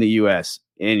strictly in the US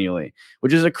annually,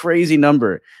 which is a crazy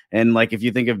number. And like, if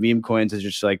you think of meme coins as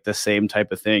just like the same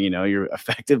type of thing, you're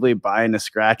effectively buying a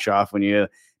scratch off when you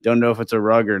don't know if it's a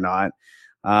rug or not.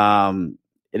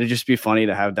 It'd just be funny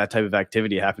to have that type of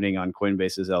activity happening on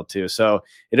Coinbase's L2. So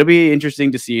it'll be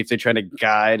interesting to see if they try to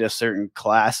guide a certain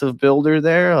class of builder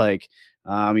there. Like,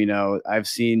 I've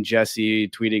seen Jesse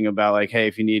tweeting about like, hey,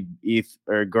 if you need ETH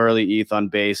or Garley ETH on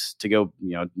Base to go,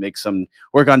 make some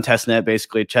work on testnet,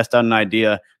 basically test out an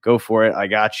idea, go for it. I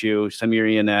got you. Send me your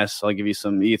ENS. I'll give you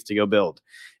some ETH to go build.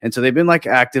 And so they've been like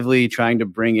actively trying to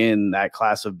bring in that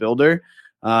class of builder.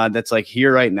 That's like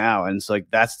here right now. And so like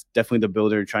that's definitely the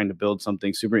builder trying to build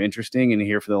something super interesting and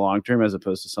here for the long term as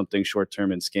opposed to something short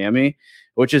term and scammy,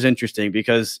 which is interesting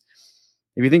because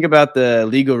if you think about the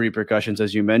legal repercussions,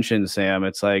 as you mentioned, Sam,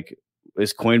 it's like,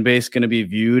 is Coinbase going to be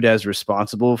viewed as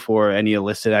responsible for any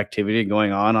illicit activity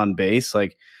going on Base?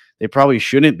 Like they probably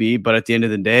shouldn't be, but at the end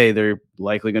of the day, they're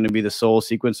likely going to be the sole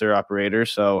sequencer operator.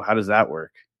 So how does that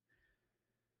work?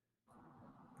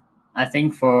 I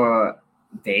think for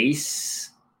Base,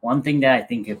 one thing that I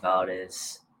think about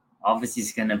is obviously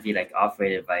it's going to be like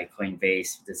operated by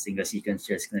Coinbase. The single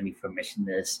sequencer is going to be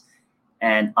permissionless.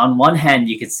 And on one hand,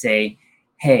 you could say,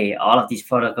 hey, all of these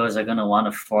protocols are going to want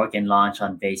to fork and launch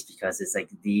on Base because it's like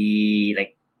the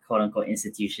quote unquote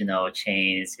institutional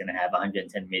chain. It's going to have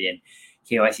 110 million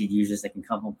KYC users that can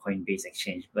come from Coinbase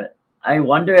Exchange. But I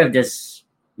wonder if there's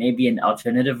maybe an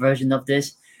alternative version of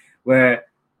this where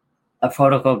a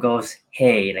protocol goes,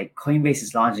 hey, like Coinbase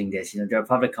is launching this, they're a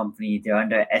public company, they're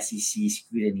under SEC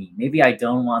scrutiny. Maybe I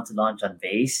don't want to launch on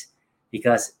Base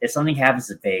because if something happens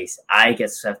to Base, I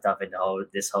get swept up in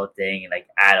this whole thing. And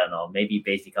I don't know, maybe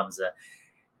Base becomes a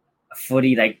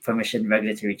fully permission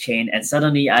regulatory chain. And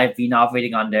suddenly I've been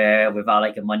operating on there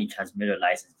without a money transmitter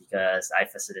license because I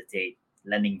facilitate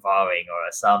lending, borrowing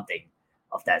or something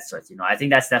of that sort. I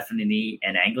think that's definitely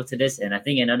an angle to this. And I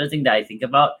think another thing that I think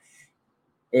about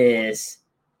is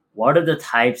what are the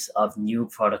types of new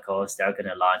protocols that are going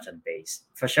to launch on Base?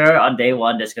 For sure, on day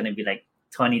one, there's going to be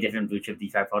 20 different blue chip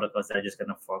DeFi protocols that are just going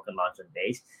to fork and launch on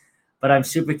Base. But I'm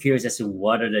super curious as to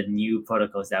what are the new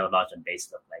protocols that will launch on Base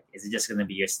look like. Is it just going to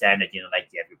be your standard, you have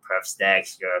your perf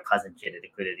stacks, your concentrated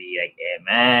liquidity,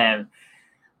 AMM?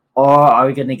 Or are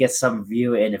we going to get some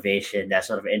real innovation that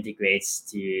sort of integrates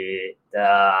to the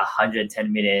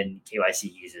 110 million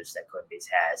KYC users that Coinbase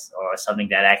has, or something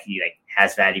that actually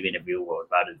has value in the real world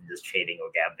rather than just trading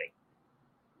or gambling?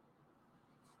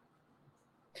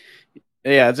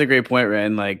 Yeah, that's a great point,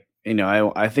 Ren.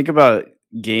 I think about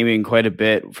gaming quite a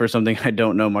bit for something I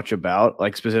don't know much about,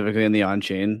 like specifically in the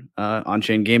on-chain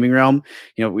gaming realm.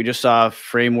 We just saw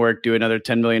Framework do another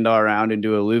 $10 million round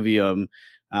into Illuvium,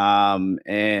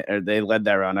 and they led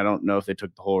that round. I don't know if they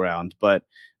took the whole round, but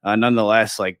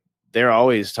nonetheless, like they're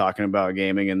always talking about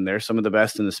gaming, and they're some of the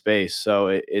best in the space. So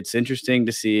it's interesting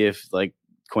to see if like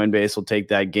Coinbase will take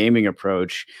that gaming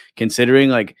approach, considering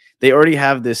like they already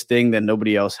have this thing that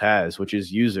nobody else has, which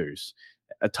is users.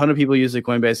 A ton of people use the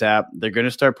Coinbase app. They're going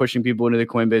to start pushing people into the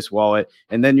Coinbase wallet,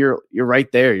 and then you're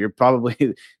right there. You're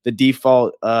probably the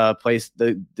default place,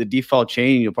 the default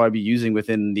chain you'll probably be using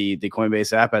within the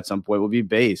Coinbase app at some point will be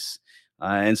Base.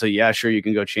 And so, yeah, sure, you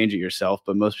can go change it yourself,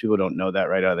 but most people don't know that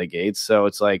right out of the gates. So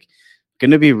it's like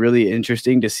going to be really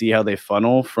interesting to see how they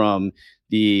funnel from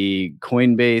the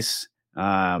Coinbase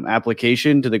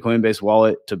application to the Coinbase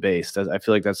wallet to Base. I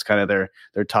feel like that's kind of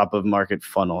their top of market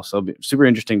funnel. So it'll be super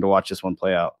interesting to watch this one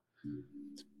play out.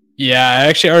 Yeah, I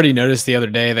actually already noticed the other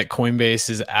day that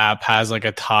Coinbase's app has like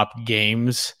a top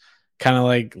games kind of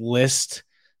like list.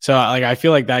 So like I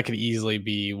feel like that could easily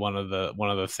be one of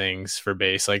the things for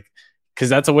Base, like because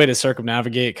that's a way to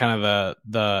circumnavigate kind of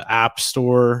the app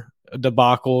store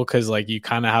debacle, because like you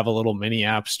kind of have a little mini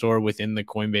app store within the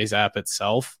Coinbase app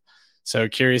itself. So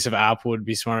curious if Apple would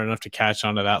be smart enough to catch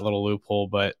onto that little loophole.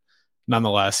 But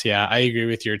nonetheless, yeah, I agree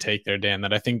with your take there, Dan,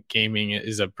 that I think gaming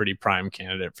is a pretty prime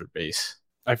candidate for Base.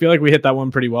 I feel like we hit that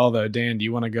one pretty well, though. Dan, do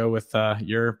you want to go with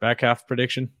your back half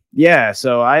prediction? Yeah,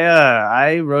 so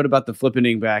I wrote about the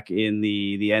flippening back in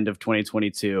the end of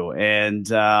 2022,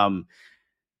 and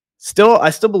I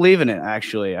still believe in it.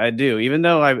 Actually, I do. Even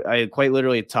though I quite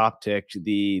literally top ticked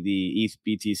the ETH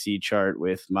BTC chart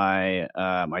with my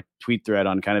my tweet thread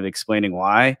on kind of explaining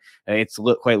why. It's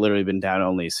quite literally been down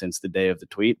only since the day of the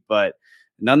tweet, but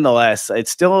nonetheless, it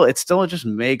still just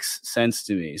makes sense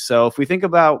to me. So if we think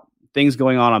about things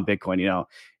going on Bitcoin,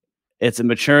 it's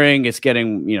maturing. It's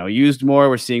getting used more.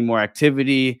 We're seeing more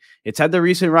activity. It's had the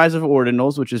recent rise of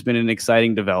ordinals, which has been an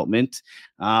exciting development,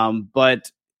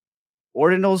 but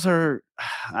ordinals are,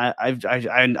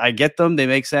 I get them. They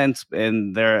make sense,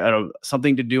 and they're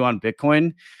something to do on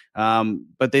Bitcoin,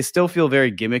 but they still feel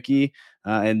very gimmicky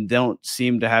and don't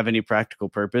seem to have any practical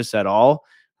purpose at all,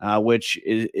 which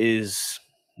is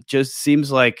just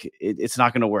seems like it's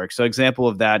not going to work. So example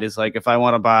of that is like if I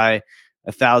want to buy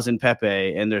 1,000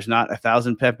 Pepe and there's not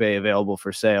 1,000 Pepe available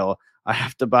for sale, I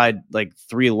have to buy like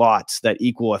 3 lots that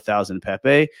equal 1,000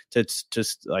 Pepe to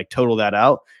just like total that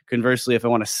out. Conversely, if I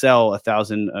want to sell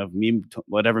 1,000 of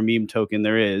whatever meme token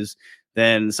there is,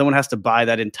 then someone has to buy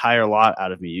that entire lot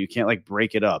out of me. You can't like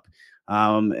break it up.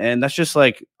 And that's just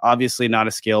like obviously not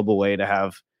a scalable way to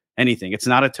have anything. It's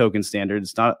not a token standard.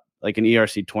 It's not like an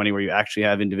ERC20 where you actually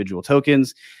have individual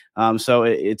tokens. So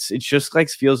it's just like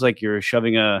feels like you're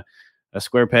shoving a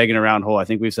square peg in a round hole. I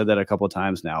think we've said that a couple of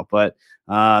times now, but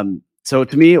so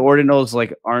to me, ordinals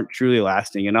like aren't truly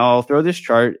lasting. And I'll throw this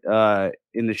chart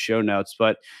in the show notes,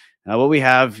 but what we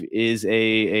have is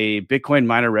a Bitcoin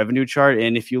miner revenue chart.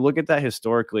 And if you look at that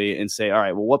historically and say, all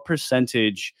right, well, what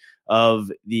percentage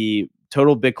of the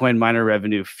total Bitcoin miner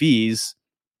revenue fees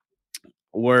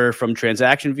were from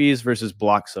transaction fees versus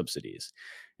block subsidies?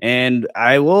 And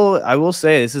I will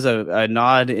say this is a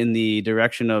nod in the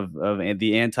direction of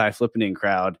the anti-flippening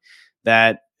crowd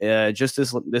that just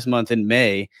this month in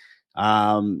May,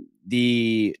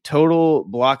 the total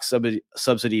block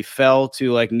subsidy fell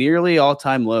to like nearly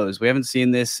all-time lows. We haven't seen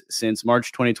this since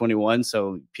March 2021,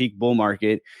 so peak bull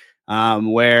market,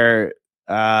 where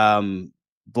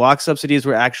block subsidies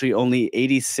were actually only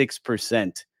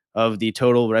 86% of the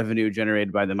total revenue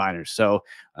generated by the miners. So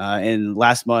in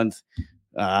last month,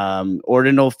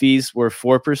 ordinal fees were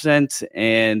 4%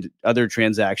 and other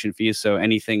transaction fees, so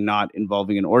anything not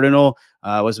involving an ordinal,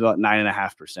 was about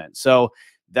 9.5%. So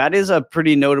that is a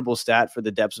pretty notable stat for the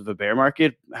depths of a bear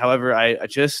market. However, I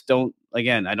just don't,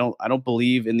 again, I don't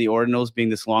believe in the ordinals being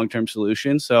this long-term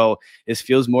solution. So this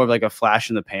feels more of like a flash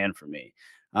in the pan for me.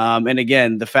 And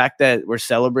again, the fact that we're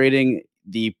celebrating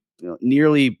the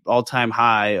nearly all-time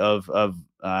high of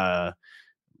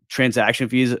transaction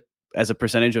fees as a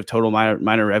percentage of total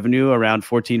miner revenue around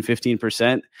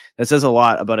 14-15%. That says a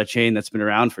lot about a chain that's been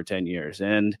around for 10 years.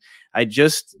 And I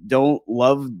just don't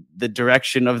love the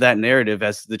direction of that narrative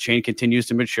as the chain continues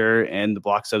to mature and the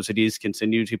block subsidies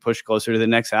continue to push closer to the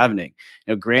next halving.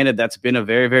 Granted, that's been a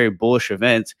very, very bullish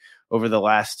event over the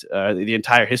last, the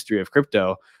entire history of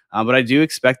crypto. But I do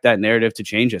expect that narrative to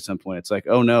change at some point. It's like,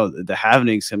 oh no, the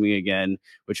halving's coming again,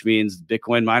 which means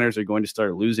Bitcoin miners are going to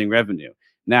start losing revenue.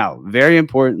 Now, very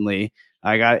importantly,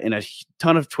 I got in a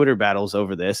ton of Twitter battles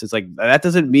over this. It's like, that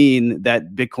doesn't mean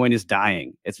that Bitcoin is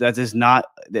dying. That is not,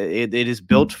 it is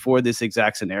built for this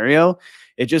exact scenario.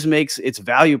 It just makes its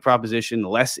value proposition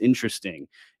less interesting.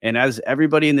 And as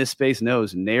everybody in this space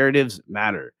knows, narratives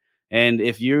matter. And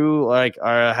if you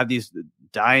have these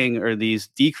dying or these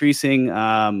decreasing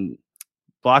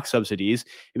block subsidies,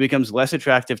 it becomes less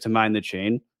attractive to mine the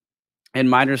chain. And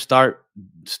miners start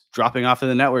dropping off of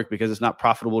the network because it's not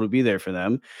profitable to be there for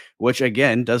them, which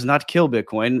again does not kill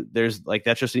Bitcoin. There's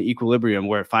that's just an equilibrium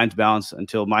where it finds balance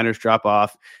until miners drop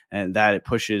off, and that it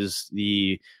pushes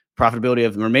the profitability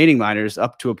of the remaining miners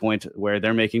up to a point where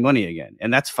they're making money again.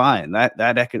 And that's fine.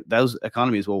 Those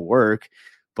economies will work.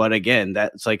 But again,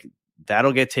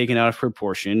 that'll get taken out of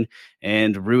proportion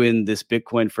and ruin this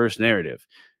Bitcoin first narrative.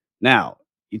 Now,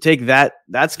 you take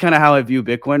that's kind of how I view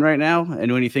Bitcoin right now.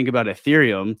 And when you think about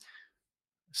Ethereum,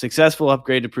 successful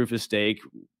upgrade to proof of stake,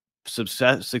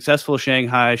 successful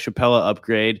Shanghai Shapella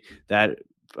upgrade that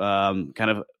kind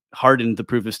of hardened the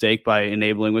proof of stake by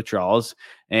enabling withdrawals,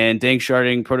 and proto-dank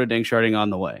sharding on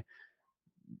the way.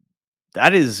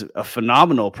 That is a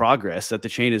phenomenal progress that the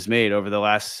chain has made over the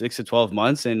last 6 to 12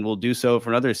 months, and will do so for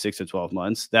another 6 to 12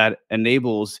 months. That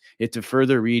enables it to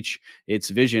further reach its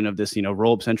vision of this,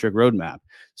 roll-up centric roadmap.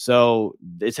 So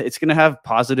it's going to have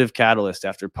positive catalyst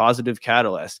after positive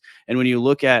catalyst. And when you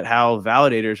look at how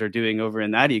validators are doing over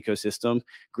in that ecosystem,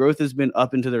 growth has been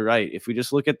up and to the right. If we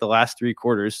just look at the last 3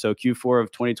 quarters, so Q4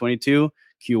 of 2022,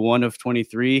 Q1 of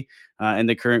 23, and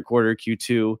the current quarter,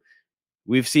 Q2,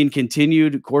 we've seen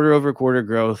continued quarter-over-quarter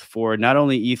growth for not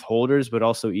only ETH holders, but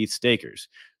also ETH stakers.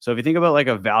 So if you think about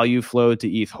a value flow to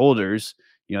ETH holders,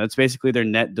 it's basically their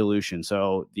net dilution.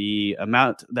 So the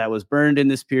amount that was burned in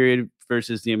this period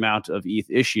versus the amount of ETH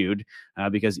issued,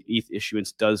 because ETH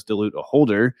issuance does dilute a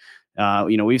holder.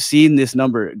 We've seen this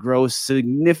number grow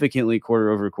significantly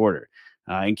quarter-over-quarter.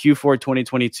 In Q4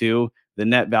 2022, the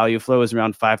net value flow is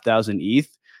around 5,000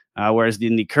 ETH, whereas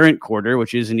in the current quarter,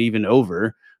 which isn't even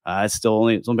over, it's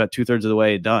only about 2/3 of the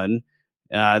way done.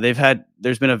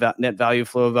 There's been a net value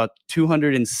flow of about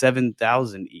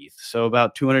 207,000 ETH, so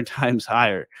about 200 times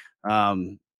higher.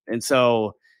 And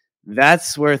so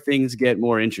that's where things get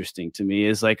more interesting to me.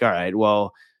 Is all right,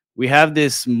 well, we have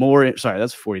this more. Sorry,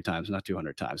 that's 40 times, not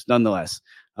 200 times. Nonetheless,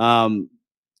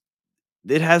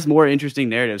 it has more interesting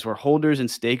narratives where holders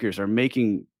and stakers are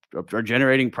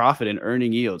generating profit and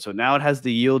earning yield. So now it has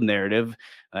the yield narrative.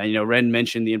 Ren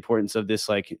mentioned the importance of this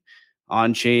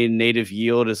on-chain native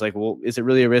yield. Is well, is it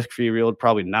really a risk-free yield?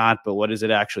 Probably not, but what does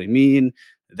it actually mean?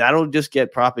 That'll just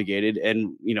get propagated.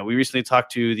 And we recently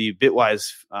talked to the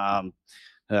Bitwise,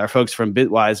 our folks from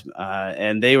Bitwise,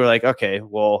 and they were like, okay,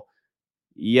 well,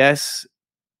 yes,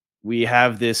 we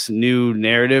have this new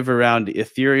narrative around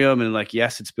Ethereum, and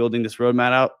yes, it's building this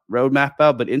roadmap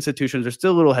out, but institutions are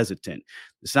still a little hesitant.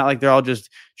 It's not like they're all just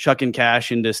chucking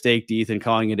cash into staked ETH and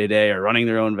calling it a day or running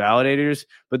their own validators,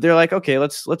 but they're like, okay,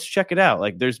 let's check it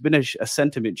out. There's been a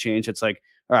sentiment change. It's all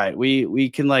right, we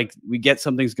get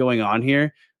something's going on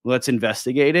here. Let's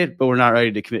investigate it, but we're not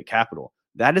ready to commit capital.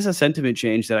 That is a sentiment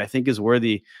change that I think is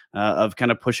worthy of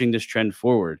kind of pushing this trend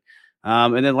forward.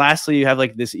 And then lastly, you have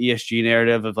this ESG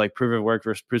narrative of proof of work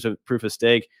versus proof of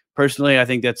stake. Personally, I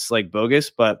think that's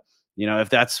bogus, but if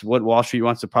that's what Wall Street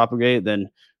wants to propagate, then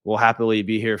we'll happily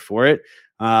be here for it.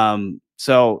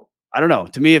 So I don't know.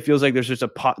 To me, it feels like there's just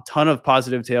a ton of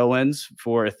positive tailwinds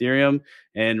for Ethereum,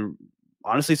 and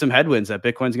honestly, some headwinds that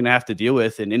Bitcoin's going to have to deal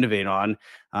with and innovate on.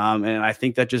 And I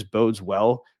think that just bodes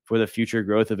well for the future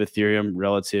growth of Ethereum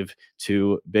relative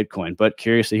to Bitcoin. But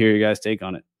curious to hear your guys' take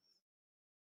on it.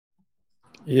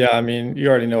 Yeah, I mean, you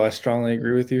already know I strongly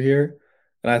agree with you here.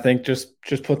 And I think just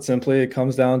put simply, it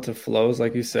comes down to flows,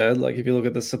 like you said. If you look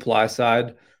at the supply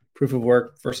side, proof of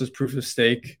work versus proof of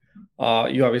stake,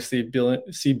 you obviously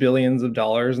see billions of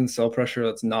dollars in sell pressure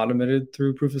that's not emitted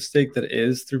through proof of stake, that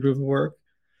is through proof of work.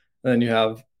 And then you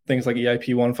have things like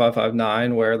EIP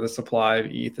 1559, where the supply of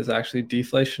ETH is actually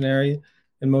deflationary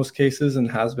in most cases and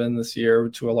has been this year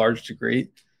to a large degree.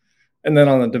 And then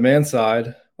on the demand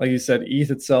side, like you said,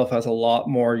 ETH itself has a lot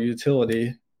more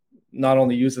utility. Not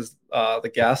only uses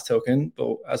the gas token,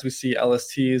 but as we see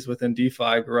LSTs within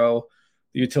DeFi grow,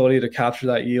 the utility to capture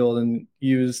that yield and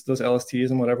use those LSTs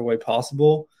in whatever way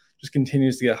possible just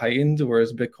continues to get heightened,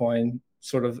 whereas Bitcoin,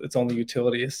 sort of its only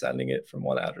utility is sending it from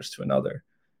one address to another.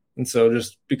 And so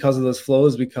just because of those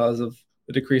flows, because of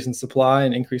the decrease in supply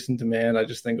and increase in demand, I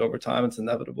just think over time it's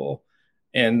inevitable.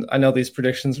 And I know these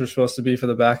predictions were supposed to be for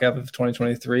the back half of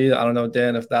 2023. I don't know,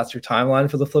 Dan, if that's your timeline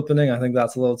for the flippening. I think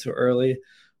that's a little too early.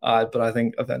 but I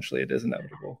think eventually it is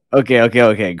inevitable.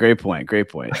 Okay. Great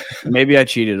point. Maybe I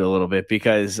cheated a little bit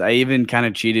because I even kind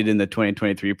of cheated in the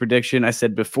 2023 prediction. I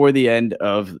said before the end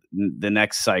of the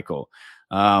next cycle.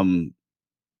 And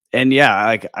yeah,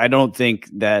 like I don't think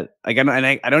that like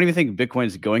I don't even think Bitcoin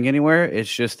is going anywhere.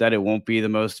 It's just that it won't be the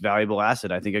most valuable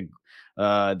asset. I think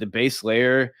the base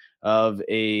layer of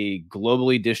a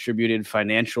globally distributed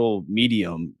financial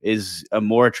medium is a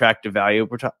more attractive value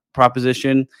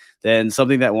proposition than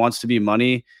something that wants to be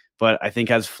money, but I think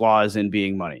has flaws in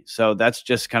being money. So that's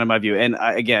just kind of my view. And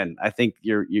I think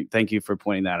thank you for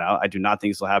pointing that out. I do not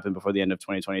think this will happen before the end of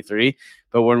 2023,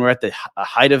 but when we're at the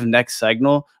height of next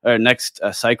cycle,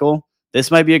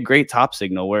 this might be a great top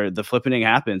signal where the flippening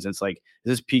happens. It's like,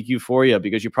 this is peak euphoria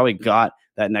because you probably got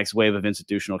that next wave of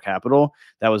institutional capital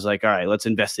that was like, all right, let's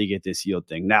investigate this yield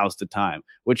thing. Now's the time,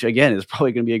 which again is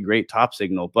probably going to be a great top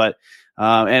signal. But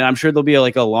and I'm sure there'll be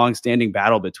a long-standing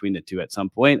battle between the two at some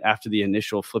point after the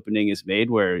initial flippening is made,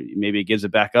 where maybe it gives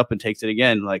it back up and takes it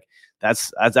again. Like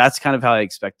that's kind of how I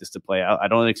expect this to play out. I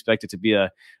don't expect it to be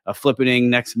a flippening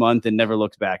next month and never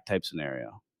looks back type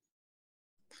scenario.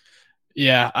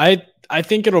 Yeah, I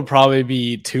think it'll probably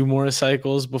be 2 more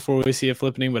cycles before we see a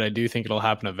flippening, but I do think it'll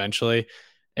happen eventually.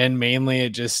 And mainly it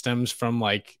just stems from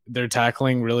they're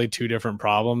tackling really 2 different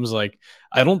problems. Like,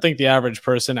 I don't think the average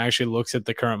person actually looks at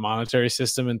the current monetary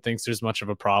system and thinks there's much of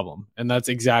a problem. And that's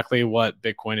exactly what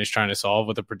Bitcoin is trying to solve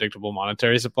with a predictable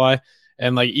monetary supply.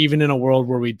 And even in a world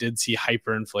where we did see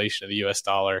hyperinflation of the US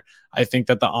dollar, I think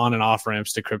that the on and off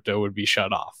ramps to crypto would be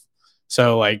shut off.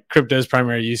 So crypto's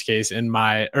primary use case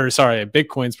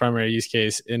Bitcoin's primary use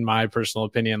case, in my personal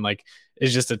opinion,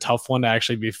 is just a tough one to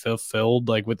actually be fulfilled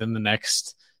within the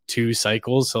next 2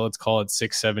 cycles. So let's call it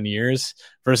 6-7 years,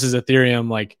 versus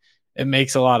Ethereum. It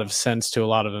makes a lot of sense to a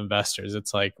lot of investors.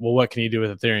 It's well, what can you do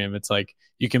with Ethereum? It's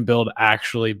you can build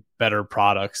actually better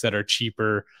products that are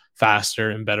cheaper,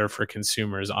 faster, and better for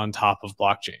consumers on top of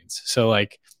blockchains. So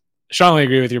strongly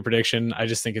agree with your prediction. I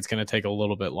just think it's going to take a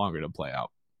little bit longer to play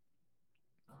out.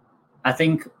 I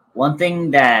think one thing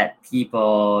that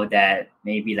people that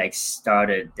maybe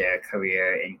started their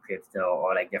career in crypto,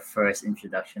 or their first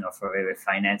introduction of favorite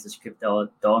finances crypto,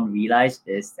 don't realize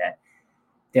is that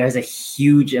there's a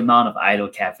huge amount of idle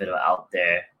capital out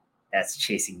there that's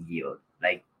chasing yield.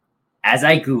 As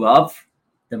I grew up,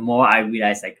 the more I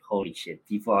realized holy shit,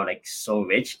 people are so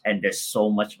rich and there's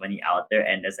so much money out there,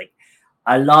 and there's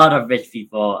a lot of rich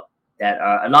people that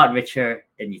are a lot richer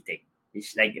than you think.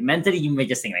 It's mentally you may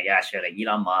just think yeah, sure,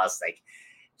 Elon Musk,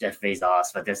 Jeff Bezos,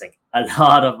 but there's a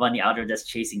lot of money out there that's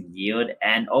chasing yield.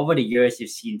 And over the years, you've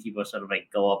seen people sort of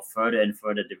go up further and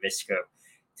further the risk curve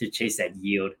to chase that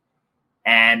yield.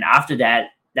 And after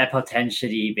that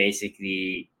potentially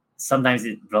basically sometimes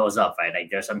it blows up, right?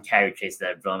 There's some carry trades that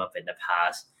have blown up in the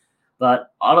past.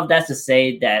 But all of that to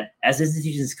say that as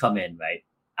institutions come in, right?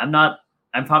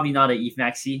 I'm probably not an ETH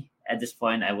maxi at this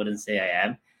point. I wouldn't say I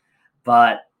am,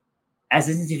 but as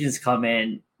institutions come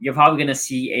in, you're probably going to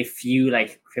see a few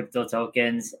crypto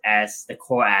tokens as the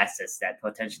core assets that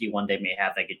potentially one day may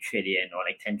have $1 trillion or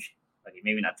 10, okay,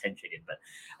 maybe not 10 trillion, but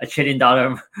 $1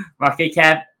 trillion market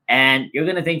cap. And you're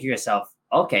going to think to yourself,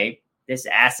 okay, this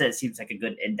asset seems like a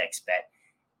good index bet.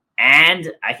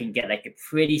 And I can get a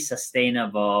pretty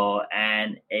sustainable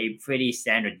and a pretty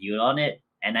standard yield on it.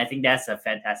 And I think that's a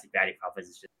fantastic value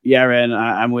proposition. Yeah, Ren,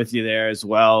 I'm with you there as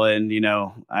well. And,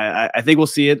 I think we'll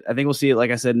see it. I think we'll see it, like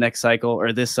I said, next cycle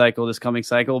or this coming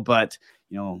cycle. But,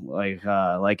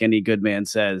 like any good man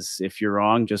says, if you're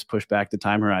wrong, just push back the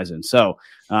time horizon. So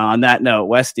on that note,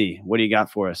 Westy, what do you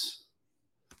got for us?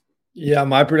 Yeah,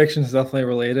 my prediction is definitely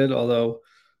related, although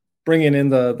bringing in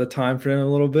the time frame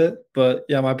a little bit. But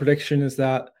yeah, my prediction is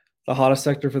that the hottest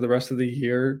sector for the rest of the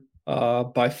year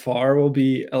by far will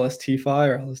be LSTFi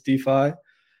or LSDFi,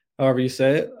 however you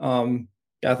say it.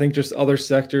 I think just other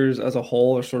sectors as a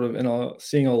whole are sort of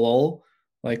seeing a lull.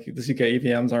 The CK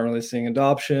EVMs aren't really seeing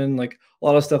adoption. A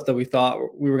lot of stuff that we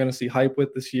thought we were going to see hype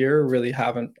with this year really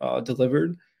haven't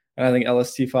delivered. And I think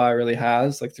LSTFi really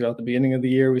has. Throughout the beginning of the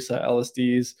year, we saw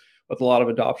LSDs with a lot of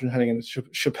adoption heading into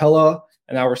Chapella.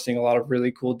 And now we're seeing a lot of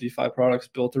really cool DeFi products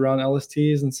built around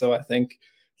LSTs. And so I think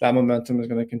that momentum is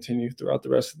going to continue throughout the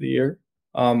rest of the year.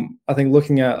 I think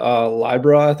looking at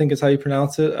Libra, I think is how you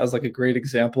pronounce it, as a great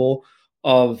example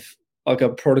of a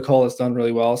protocol that's done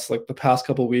really well. So the past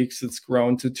couple of weeks, it's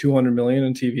grown to 200 million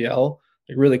in TVL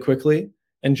really quickly,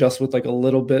 and just with a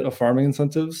little bit of farming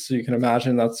incentives. So you can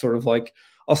imagine that's sort of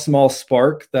a small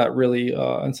spark that really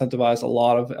incentivized a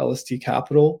lot of LST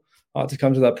capital to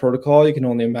come to that protocol. You can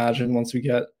only imagine once we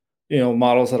get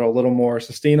models that are a little more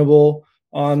sustainable,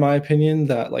 in my opinion,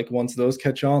 that like once those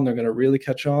catch on, they're going to really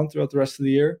catch on throughout the rest of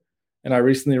the year. And I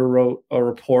recently wrote a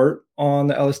report on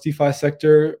the LSDFi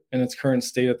sector in its current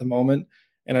state at the moment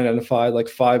and identified like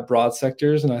 5 broad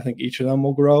sectors, and I think each of them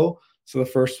will grow. So the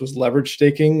first was leverage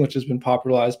staking, which has been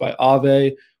popularized by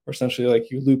Aave, where essentially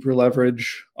like you loop your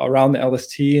leverage around the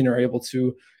LST and you're able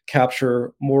to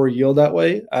capture more yield that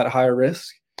way at higher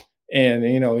risk. And,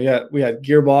 you know, yeah, we had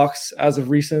Gearbox as of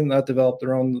recent that developed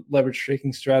their own leverage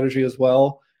staking strategy as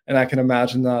well. And I can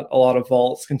imagine that a lot of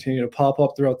vaults continue to pop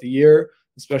up throughout the year,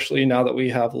 especially now that we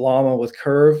have Llama with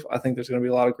Curve. I think there's going to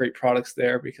be a lot of great products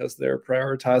there because they're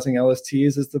prioritizing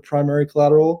LSTs as the primary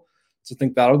collateral. So I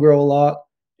think that'll grow a lot.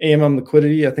 AMM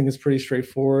liquidity, I think, is pretty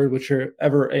straightforward.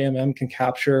 Whichever AMM can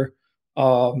capture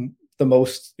the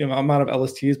most amount of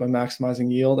LSTs by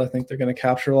maximizing yield, I think they're going to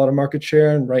capture a lot of market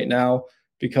share. And right now,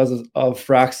 because of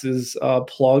Frax's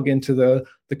plug into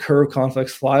the Curve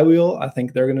Convex flywheel, I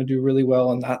think they're going to do really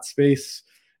well in that space.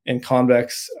 And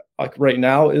Convex, like right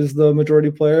now, is the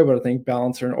majority player, but I think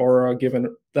Balancer and Aura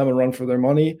giving them a run for their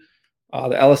money.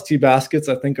 The LST baskets,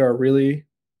 I think, are a really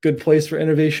good place for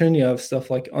innovation. You have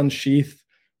stuff like Unsheath,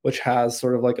 which has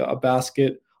sort of like a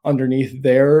basket underneath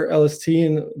their LST,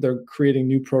 and they're creating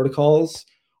new protocols.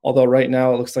 Although right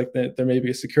now it looks like there may be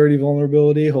a security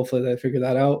vulnerability. Hopefully they figure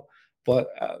that out. But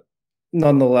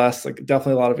nonetheless, like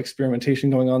definitely a lot of experimentation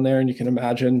going on there. And you can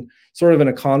imagine sort of in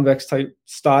a convex type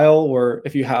style where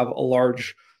if you have a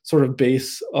large sort of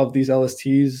base of these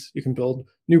LSTs, you can build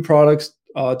new products,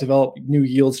 develop new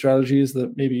yield strategies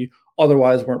that maybe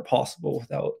otherwise weren't possible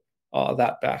without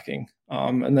that backing.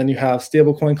 And then you have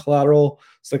stablecoin collateral.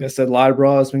 So like I said,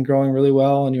 Libra has been growing really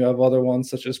well. And you have other ones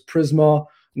such as Prisma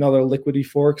and other liquidity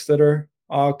forks that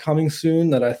are coming soon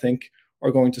that I think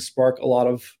are going to spark a lot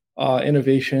of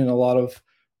innovation, a lot of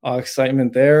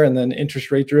excitement there. And then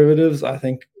interest rate derivatives, I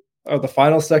think, are the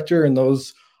final sector. And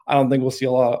those, I don't think we'll see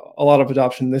a lot of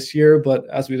adoption this year. But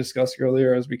as we discussed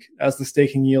earlier, as the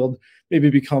staking yield maybe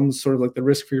becomes sort of like the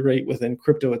risk-free rate within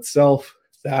crypto itself,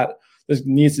 that there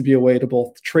needs to be a way to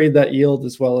both trade that yield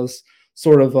as well as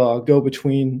sort of go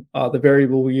between the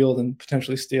variable yield and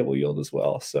potentially stable yield as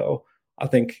well. So I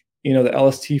think, the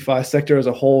LSTFi sector as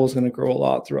a whole is going to grow a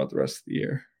lot throughout the rest of the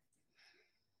year.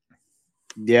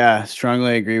 Yeah,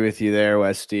 strongly agree with you there,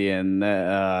 Westy. And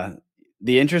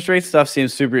the interest rate stuff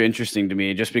seems super interesting to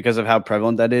me just because of how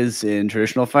prevalent that is in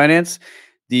traditional finance.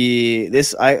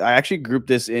 I actually grouped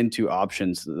this into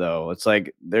options, though. It's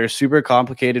like they're super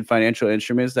complicated financial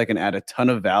instruments that can add a ton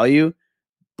of value,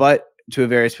 but to a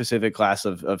very specific class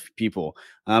of people.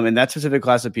 And that specific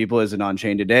class of people isn't on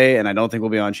chain today, and I don't think we'll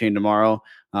be on chain tomorrow.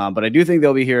 But I do think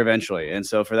they'll be here eventually. And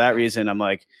so for that reason, I'm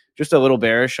like just a little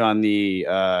bearish on the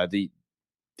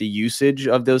usage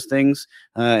of those things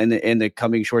in the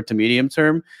coming short to medium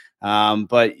term.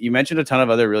 But you mentioned a ton of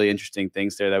other really interesting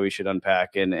things there that we should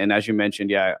unpack. And as you mentioned,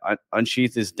 yeah,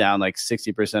 Unsheath is down like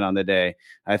 60% on the day.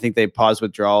 I think they paused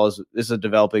withdrawals. This is a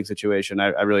developing situation.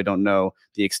 I really don't know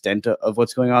the extent of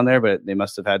what's going on there, but they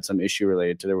must have had some issue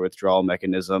related to their withdrawal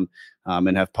mechanism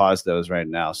and have paused those right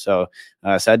now. So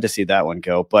sad to see that one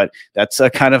go. But that's a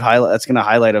kind of highlight. That's going to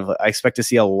highlight of I expect to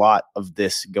see a lot of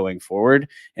this going forward,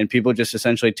 and people just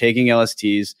essentially taking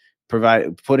LSTs,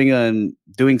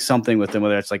 doing something with them,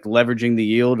 whether it's like leveraging the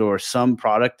yield or some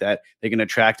product that they can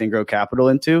attract and grow capital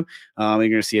into. You're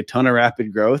going to see a ton of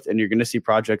rapid growth, and you're going to see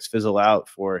projects fizzle out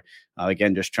for,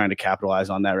 again, just trying to capitalize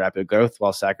on that rapid growth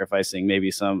while sacrificing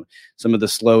maybe some of the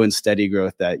slow and steady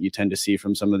growth that you tend to see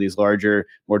from some of these larger,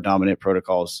 more dominant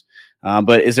protocols.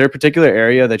 But is there a particular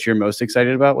area that you're most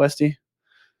excited about, Westy?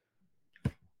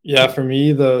 Yeah, for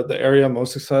me, the area I'm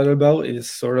most excited about is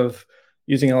sort of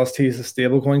using LST as a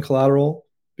stablecoin collateral,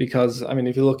 because I mean,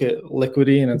 if you look at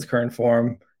liquidity in its current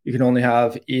form, you can only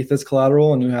have ETH as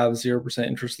collateral and you have 0%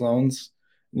 interest loans.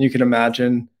 And you can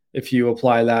imagine if you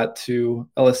apply that to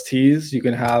LSTs, you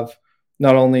can have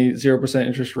not only 0%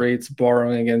 interest rates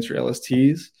borrowing against your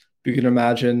LSTs, but you can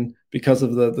imagine because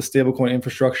of the stablecoin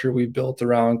infrastructure we've built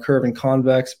around Curve and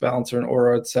Convex, Balancer and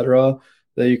Aura, et cetera,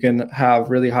 that you can have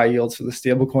really high yields for the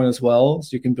stablecoin as well.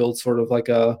 So you can build sort of like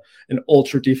an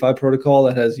ultra DeFi protocol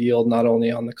that has yield not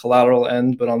only on the collateral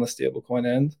end, but on the stablecoin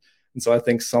end. And so I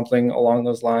think something along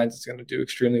those lines is going to do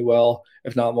extremely well,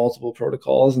 if not multiple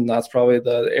protocols. And that's probably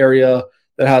the area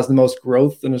that has the most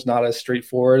growth and is not as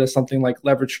straightforward as something like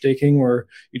leverage staking, where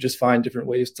you just find different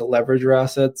ways to leverage your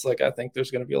assets. Like I think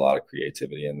there's going to be a lot of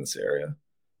creativity in this area.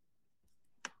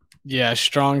 Yeah,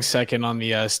 strong second on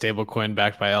the stablecoin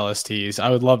backed by LSTs.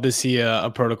 I would love to see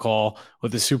a protocol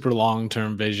with a super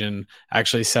long-term vision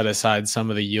actually set aside some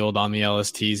of the yield on the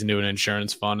LSTs into an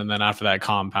insurance fund, and then after that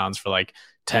compounds for like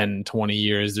 10, 20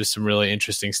 years. There's some really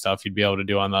interesting stuff you'd be able to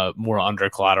do on the more under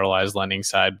collateralized lending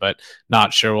side, but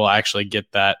not sure we'll actually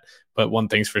get that. But one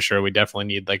thing's for sure, we definitely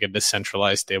need like a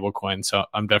decentralized stablecoin. So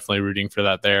I'm definitely rooting for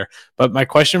that there. But my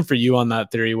question for you on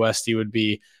that theory, Westy, would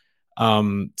be,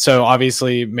 so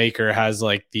obviously Maker has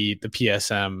like the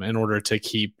PSM in order to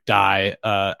keep DAI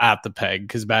at the peg,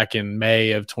 because back in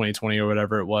May of 2020 or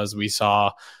whatever it was, we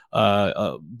saw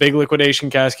a big liquidation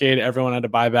cascade. Everyone had to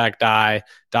buy back DAI.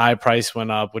 DAI price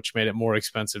went up, which made it more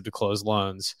expensive to close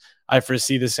loans. I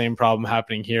foresee the same problem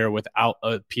happening here without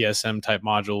a PSM type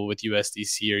module with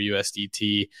USDC or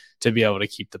USDT to be able to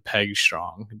keep the peg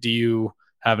strong. Do you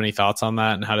have any thoughts on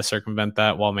that and how to circumvent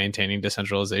that while maintaining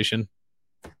decentralization?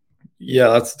 Yeah,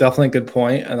 that's definitely a good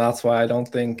point. And that's why I don't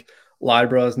think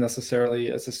Libra is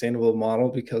necessarily a sustainable model,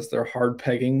 because they're hard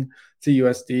pegging to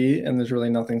USD, and there's really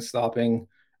nothing stopping,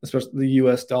 especially the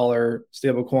US dollar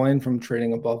stablecoin, from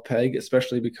trading above peg,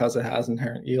 especially because it has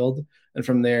inherent yield. And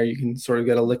from there, you can sort of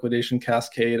get a liquidation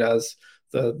cascade as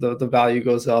the value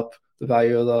goes up, the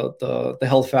value of the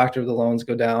health factor of the loans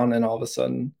go down, and all of a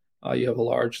sudden you have a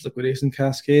large liquidation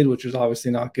cascade, which is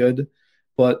obviously not good.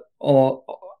 But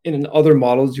in other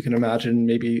models, you can imagine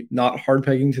maybe not hard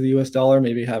pegging to the US dollar,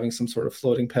 maybe having some sort of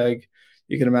floating peg.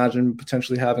 You can imagine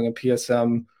potentially having a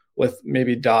PSM with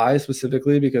maybe DAI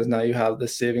specifically, because now you have the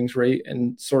savings rate,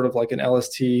 and sort of like an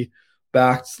LST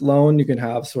backed loan, you can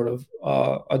have sort of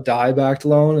a DAI backed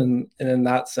loan. And in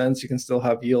that sense, you can still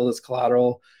have yield as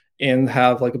collateral and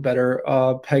have like a better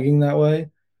pegging that way.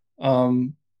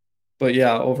 But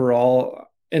yeah, overall,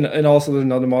 and also there's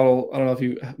another model. I don't know if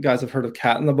you guys have heard of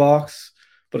Cat in the Box,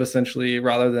 but essentially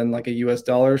rather than like a US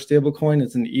dollar stable coin,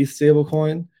 it's an ETH stable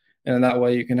coin. And in that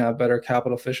way, you can have better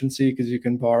capital efficiency because you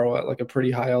can borrow at like a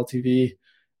pretty high LTV,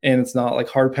 and it's not like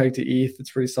hard peg to ETH.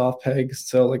 It's pretty soft peg.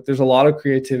 So like there's a lot of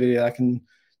creativity that can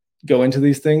go into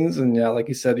these things. And yeah, like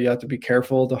you said, you have to be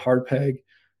careful to hard peg.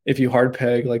 If you hard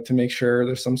peg, like to make sure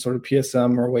there's some sort of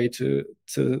PSM or way to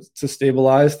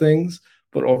stabilize things.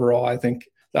 But overall, I think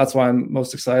that's why I'm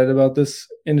most excited about this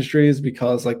industry, is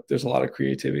because like there's a lot of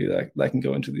creativity that can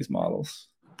go into these models.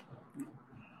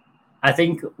 I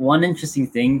think one interesting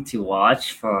thing to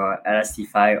watch for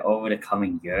LSDFi over the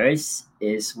coming years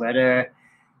is whether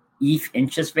ETH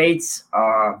interest rates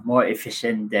are more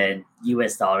efficient than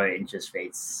US dollar interest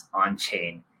rates on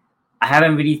chain. I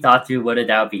haven't really thought through whether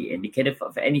that would be indicative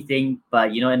of anything,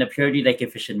 but in a purely like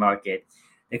efficient market,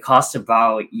 the cost to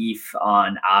borrow ETH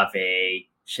on Aave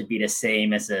should be the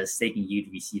same as the staking yield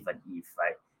you receive on ETH,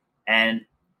 right? And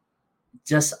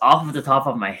just off of the top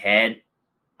of my head,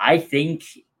 I think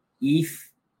ETH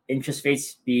interest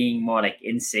rates being more like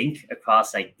in sync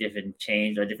across like different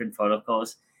chains or different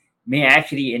protocols may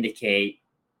actually indicate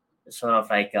sort of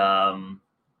like a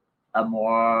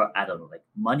more, I don't know, like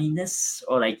moneyness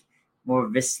or like more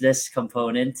riskless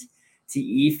component to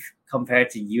ETH compared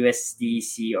to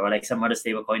USDC or like some other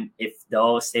stablecoin, if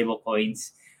those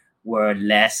stablecoins were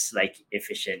less like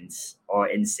efficient or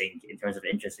in sync in terms of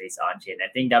interest rates on chain.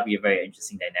 I think that'd be a very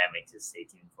interesting dynamic to stay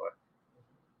tuned for.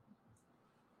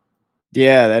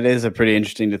 Yeah, that is a pretty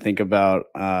interesting to think about,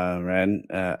 Ren.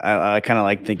 I kind of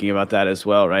like thinking about that as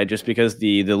well, right? Just because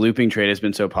the looping trade has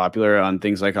been so popular on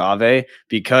things like Aave,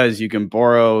 because you can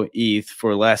borrow ETH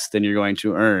for less than you're going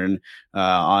to earn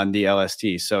on the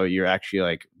LST. So you're actually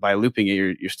like, by looping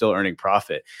it, you're still earning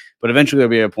profit. But eventually there'll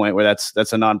be a point where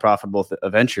that's a non-profitable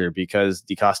venture, because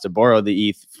the cost to borrow the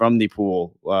ETH from the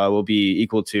pool will be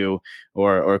equal to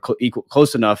or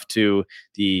close enough to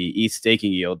the ETH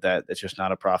staking yield that's just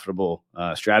not a profitable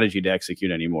strategy to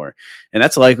execute anymore. And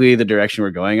that's likely the direction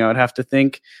we're going, I would have to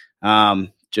think,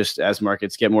 just as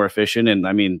markets get more efficient. And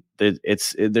I mean, there's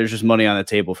just money on the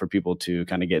table for people to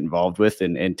kind of get involved with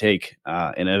and take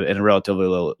in a relatively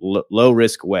low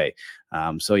risk way.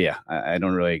 So yeah, I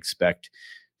don't really expect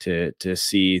to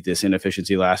see this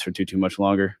inefficiency last for too much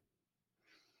longer.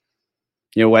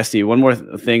 Westy, one more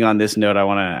thing on this note I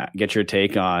want to get your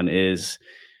take on is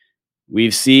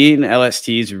we've seen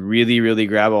LSTs really, really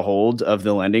grab a hold of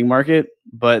the lending market,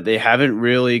 but they haven't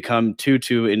really come too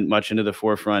much into the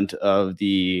forefront of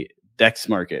the DEX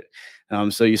market.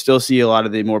 So you still see a lot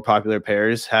of the more popular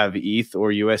pairs have ETH or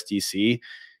USDC.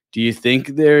 Do you think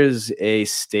there's a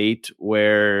state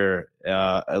where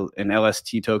an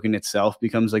LST token itself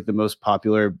becomes like the most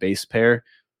popular base pair?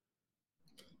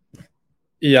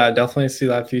 Yeah, I definitely see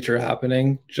that future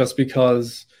happening, just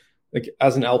because like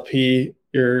as an LP,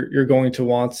 you're going to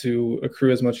want to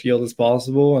accrue as much yield as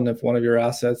possible. And if one of your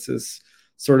assets is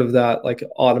sort of that like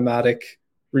automatic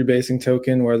rebasing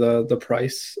token where the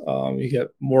price, you get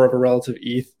more of a relative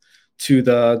ETH to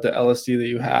the LSD that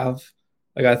you have.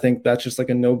 Like, I think that's just like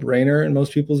a no-brainer in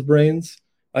most people's brains.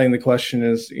 I think the question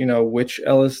is, which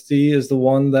LSD is the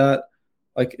one that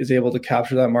like is able to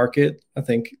capture that market. I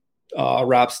think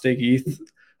Wrap Stake ETH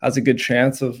has a good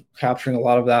chance of capturing a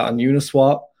lot of that on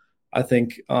Uniswap. I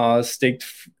think staked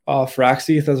Frax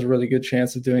ETH has a really good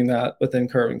chance of doing that within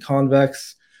Curve and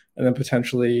Convex, and then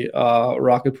potentially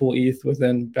Rocket Pool ETH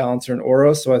within Balancer and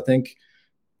Aura. So I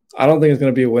don't think it's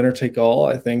going to be a winner take all.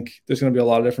 I think there's going to be a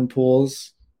lot of different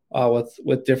pools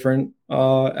with different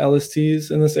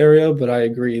LSTs in this area, but I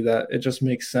agree that it just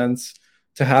makes sense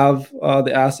to have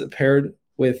the asset paired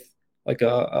with like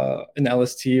an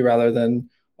LST rather than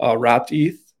wrapped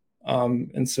ETH.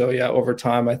 And so, yeah, over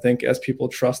time, I think as people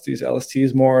trust these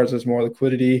LSTs more, as there's more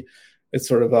liquidity, it's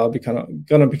sort of going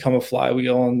to become a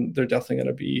flywheel, and they're definitely going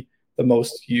to be the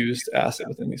most used asset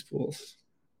within these pools.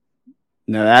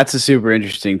 No, that's a super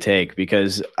interesting take,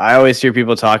 because I always hear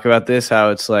people talk about this, how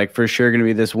it's like for sure going to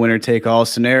be this winner take all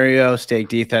scenario.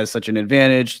 Staked ETH has such an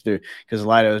advantage because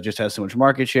Lido just has so much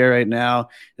market share right now.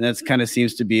 And that's kind of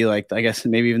seems to be like, I guess,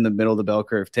 maybe even the middle of the bell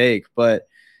curve take. But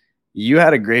you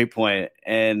had a great point.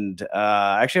 And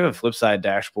I actually have a flip side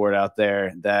dashboard out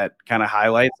there that kind of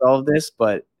highlights all of this,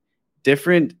 but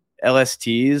different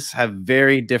LSTs have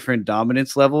very different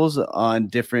dominance levels on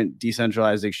different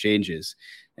decentralized exchanges.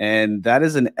 And that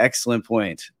is an excellent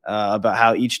point about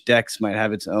how each DEX might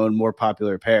have its own more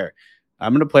popular pair.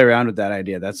 I'm going to play around with that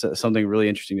idea. That's something really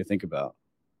interesting to think about.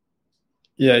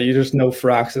 Yeah, you just know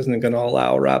Frax isn't going to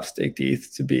allow Wrap Stake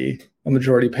ETH to be a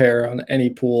majority pair on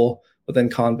any pool within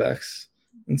Convex.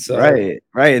 And so right.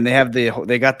 And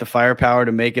they got the firepower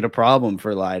to make it a problem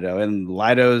for Lido. And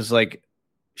Lido's like,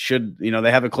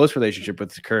 they have a close relationship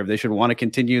with the Curve. They should want to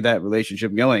continue that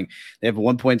relationship going. They have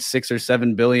 1.6 or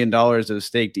 $7 billion of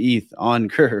staked ETH on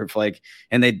Curve.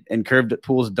 And Curved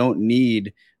pools don't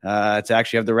need to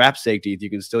actually have the wrap staked ETH. You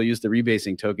can still use the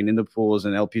rebasing token in the pools,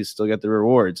 and LPs still get the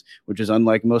rewards, which is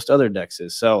unlike most other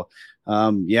DEXs. So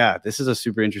this is a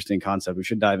super interesting concept. We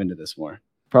should dive into this more.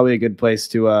 Probably a good place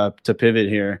to pivot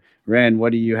here. Ren,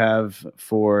 what do you have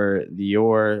for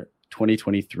your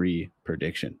 2023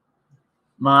 prediction?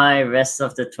 My rest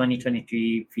of the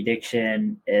 2023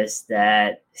 prediction is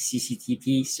that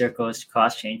CCTP, Circle's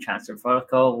cross-chain transfer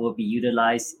protocol, will be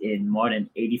utilized in more than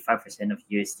 85% of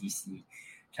USDC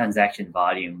transaction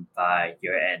volume by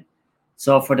year end.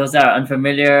 So for those that are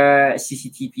unfamiliar,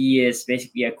 CCTP is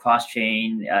basically a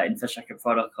cross-chain infrastructure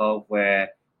protocol where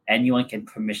anyone can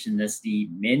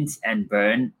permissionlessly mint and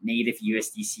burn native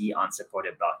USDC on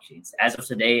supported blockchains. As of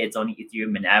today, it's only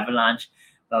Ethereum and Avalanche,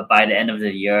 but by the end of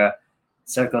the year,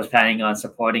 Circle is planning on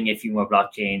supporting a few more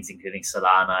blockchains, including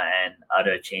Solana and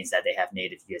other chains that they have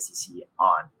native USDC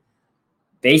on.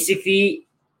 Basically,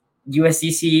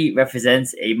 USDC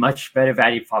represents a much better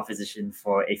value proposition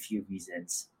for a few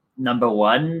reasons. Number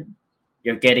one,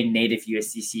 you're getting native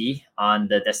USDC on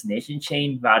the destination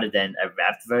chain rather than a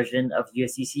wrapped version of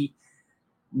USDC.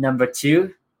 Number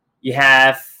two, you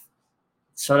have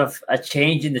sort of a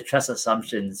change in the trust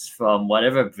assumptions from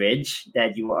whatever bridge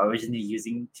that you were originally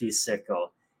using to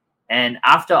Circle. And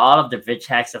after all of the bridge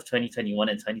hacks of 2021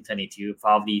 and 2022,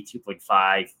 probably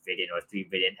 2.5 billion or 3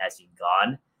 billion has been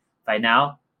gone by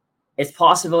now. It's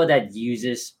possible that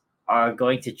users are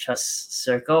going to trust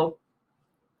Circle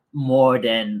more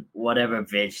than whatever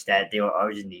bridge that they were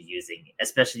originally using,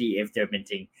 especially if they're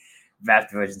minting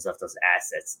wrapped versions of those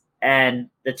assets. And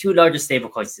the two largest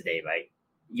stablecoins today, right?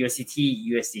 USDT,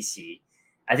 USDC.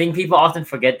 I think people often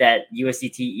forget that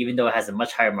USDT, even though it has a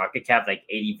much higher market cap, like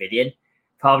 80 billion,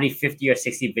 probably 50 or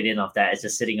 60 billion of that is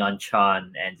just sitting on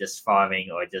Tron and just farming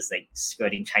or just like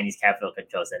skirting Chinese capital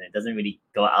controls, and it doesn't really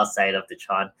go outside of the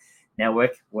Tron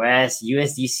network. Whereas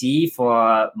USDC,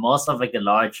 for most of like the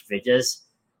large bridges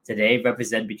today,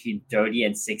 represent between 30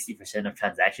 and 60% of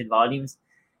transaction volumes.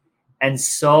 And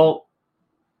so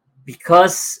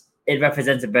because it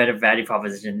represents a better value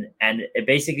proposition and it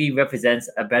basically represents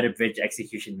a better bridge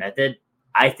execution method,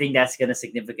 I think that's going to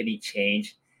significantly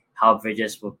change how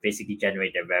bridges will basically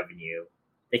generate their revenue.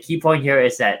 The key point here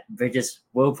is that bridges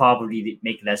will probably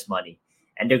make less money,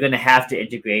 and they're going to have to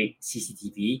integrate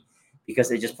CCTP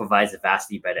because it just provides a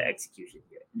vastly better execution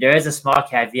here. There is a small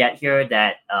caveat here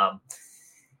that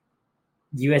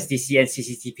USDC and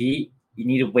CCTP, you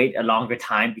need to wait a longer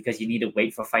time because you need to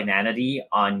wait for finality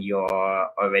on your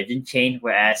origin chain,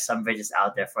 whereas some bridges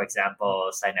out there, for example,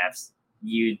 Synapse,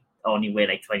 you only wait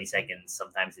like 20 seconds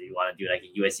sometimes if you want to do like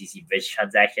a USDC bridge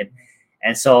transaction.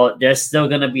 And so there's still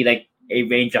going to be like a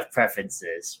range of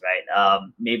preferences, right?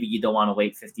 Maybe you don't want to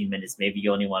wait 15 minutes. Maybe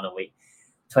you only want to wait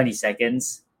 20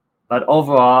 seconds. But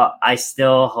overall, I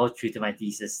still hold true to my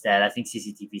thesis that I think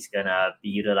CCTP is going to be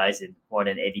utilized in more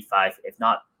than 85, if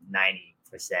not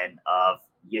 90% of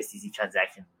USDC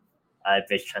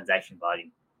bridge transaction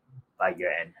volume by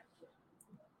year end.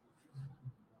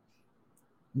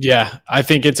 Yeah, I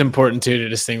think it's important too to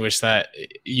distinguish that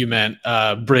you meant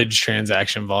bridge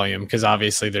transaction volume, because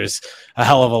obviously there's a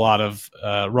hell of a lot of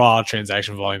raw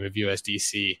transaction volume of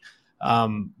USDC.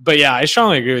 But yeah, I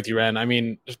strongly agree with you, Ren. I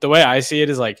mean, the way I see it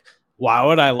is like, why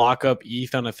would I lock up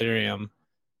ETH on Ethereum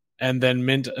and then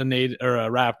mint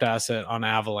a wrapped asset on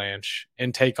Avalanche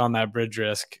and take on that bridge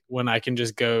risk when I can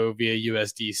just go via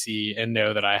USDC and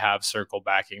know that I have Circle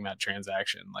backing that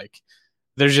transaction? Like,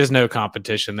 there's just no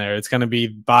competition there. It's going to be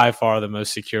by far the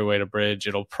most secure way to bridge.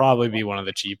 It'll probably be one of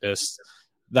the cheapest.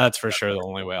 That's for sure the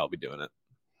only way I'll be doing it.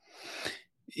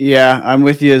 Yeah, I'm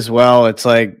with you as well. It's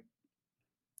like,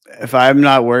 if I'm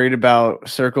not worried about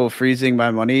Circle freezing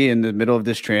my money in the middle of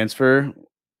this transfer,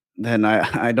 then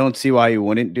I don't see why you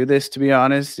wouldn't do this, to be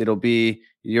honest. It'll be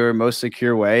your most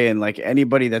secure way. And like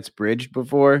anybody that's bridged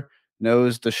before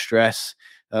knows the stress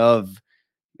of,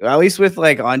 at least with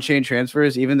like on-chain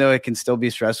transfers, even though it can still be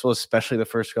stressful, especially the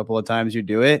first couple of times you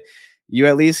do it, you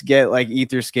at least get like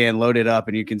Etherscan loaded up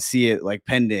and you can see it like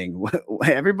pending.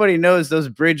 Everybody knows those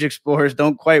bridge explorers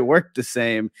don't quite work the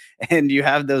same. And you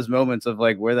have those moments of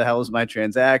like, where the hell is my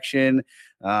transaction?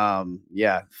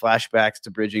 Yeah, flashbacks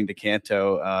to bridging to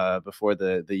Canto before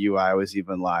the UI was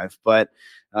even live. But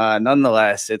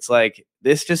nonetheless, it's like,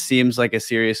 this just seems like a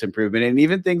serious improvement. And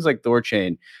even things like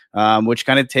Thorchain, which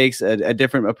kind of takes a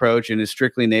different approach and is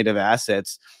strictly native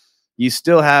assets, you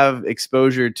still have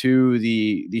exposure to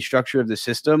the structure of the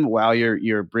system while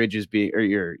your bridge is being, or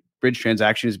your bridge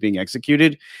transaction is being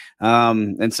executed.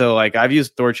 And so like I've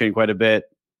used Thorchain quite a bit.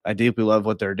 I deeply love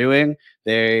what they're doing.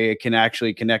 They can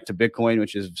actually connect to Bitcoin,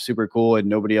 which is super cool, and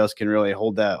nobody else can really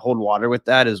hold water with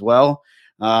that as well.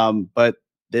 But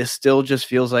this still just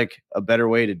feels like a better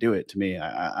way to do it to me.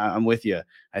 I'm with you.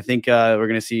 I think we're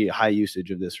going to see high usage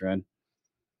of this, Ren.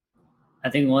 I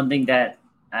think one thing that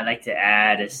I'd like to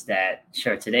add is that,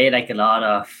 sure, today, like a lot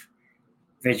of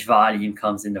bridge volume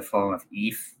comes in the form of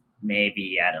ETH.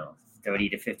 Maybe, I don't know, 30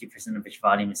 to 50% of bridge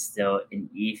volume is still in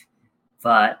ETH.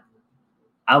 But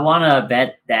I want to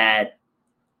bet that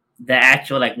the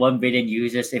actual like 1 billion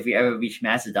users, if we ever reach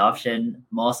mass adoption,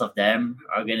 most of them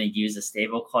are going to use a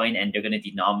stable coin and they're going to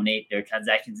denominate their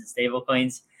transactions in stable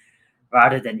coins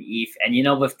rather than ETH. And, you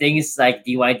know, with things like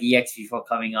DYDX before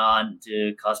coming on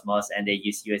to Cosmos and they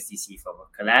use USDC for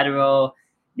collateral,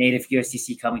 native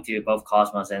USDC coming to both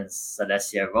Cosmos and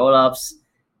Celestia rollups,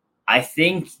 I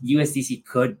think USDC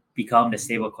could become the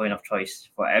stable coin of choice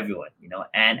for everyone, you know.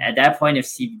 And at that point, if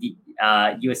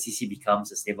USDC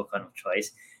becomes a stable coin of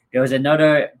choice, there was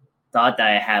another thought that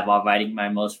I had while writing my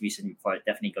most recent report.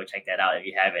 Definitely go check that out if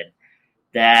you haven't.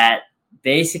 That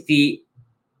basically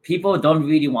people don't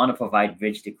really want to provide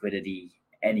bridge liquidity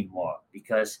anymore,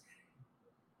 because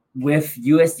with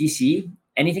USDC,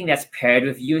 anything that's paired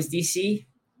with USDC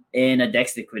in a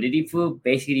DEX liquidity pool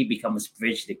basically becomes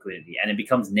bridge liquidity, and it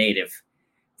becomes native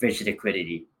bridge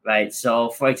liquidity, right? So,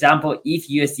 for example, ETH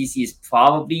USDC is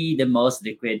probably the most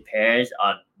liquid pairs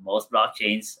on most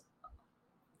blockchains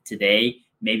today,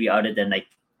 maybe other than like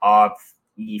ARP,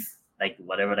 ETH, like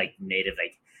whatever like native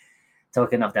like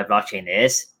token of that blockchain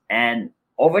is. And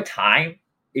over time,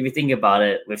 if you think about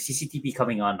it, with CCTP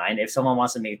coming online, if someone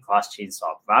wants to make a cross-chain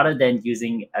swap, rather than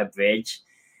using a bridge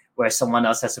where someone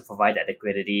else has to provide that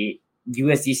liquidity,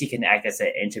 USDC can act as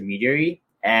an intermediary,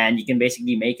 and you can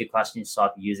basically make a cross-chain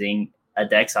swap using a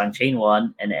DEX on chain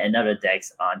 1 and another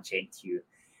DEX on chain 2.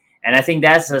 And I think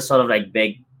that's a sort of like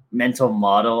big mental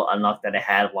model unlock that I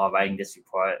had while writing this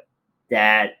report,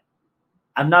 that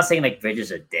I'm not saying like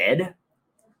bridges are dead.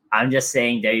 I'm just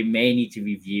saying they may need to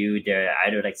review their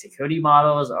either like security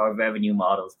models or revenue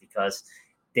models, because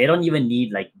they don't even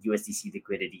need like USDC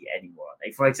liquidity anymore.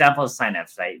 Like, for example,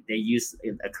 Synapse, right? They use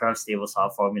a curve stable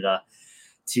swap formula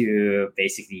to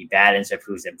basically balance their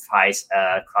proofs and price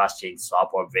a cross-chain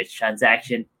swap or bridge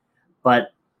transaction.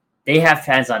 But they have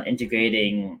plans on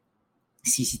integrating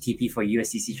CCTP for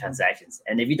USDC transactions.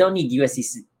 And if you don't need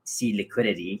USDC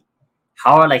liquidity,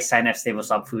 how are like Synapse stable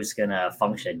swap proofs gonna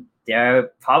function?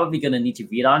 They're probably gonna need to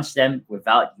relaunch them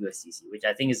without USDC, which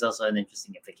I think is also an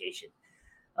interesting implication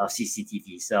of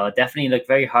CCTP. So definitely look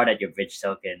very hard at your bridge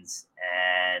tokens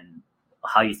and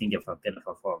how you think they're going to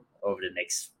perform over the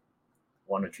next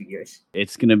 1 or 2 years.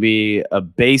 It's going to be a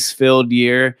base filled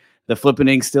year. The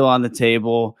flippening still on the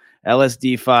table.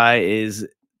 LSDFi is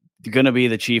going to be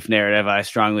the chief narrative. I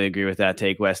strongly agree with that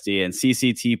take, Westy. And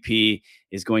CCTP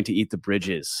is going to eat the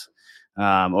bridges.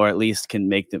 or at least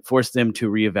can force them to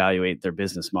reevaluate their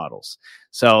business models.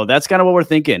 So that's kind of what we're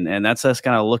thinking. And that's us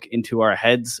kind of look into our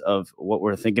heads of what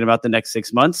we're thinking about the next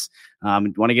 6 months.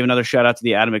 Want to give another shout out to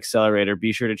the Atom Accelerator.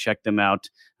 Be sure to check them out.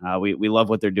 We love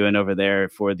what they're doing over there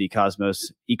for the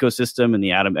Cosmos ecosystem and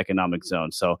the Atom economic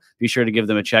zone. So be sure to give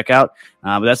them a check out.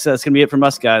 But that's going to be it from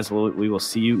us, guys. We will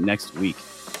see you next week.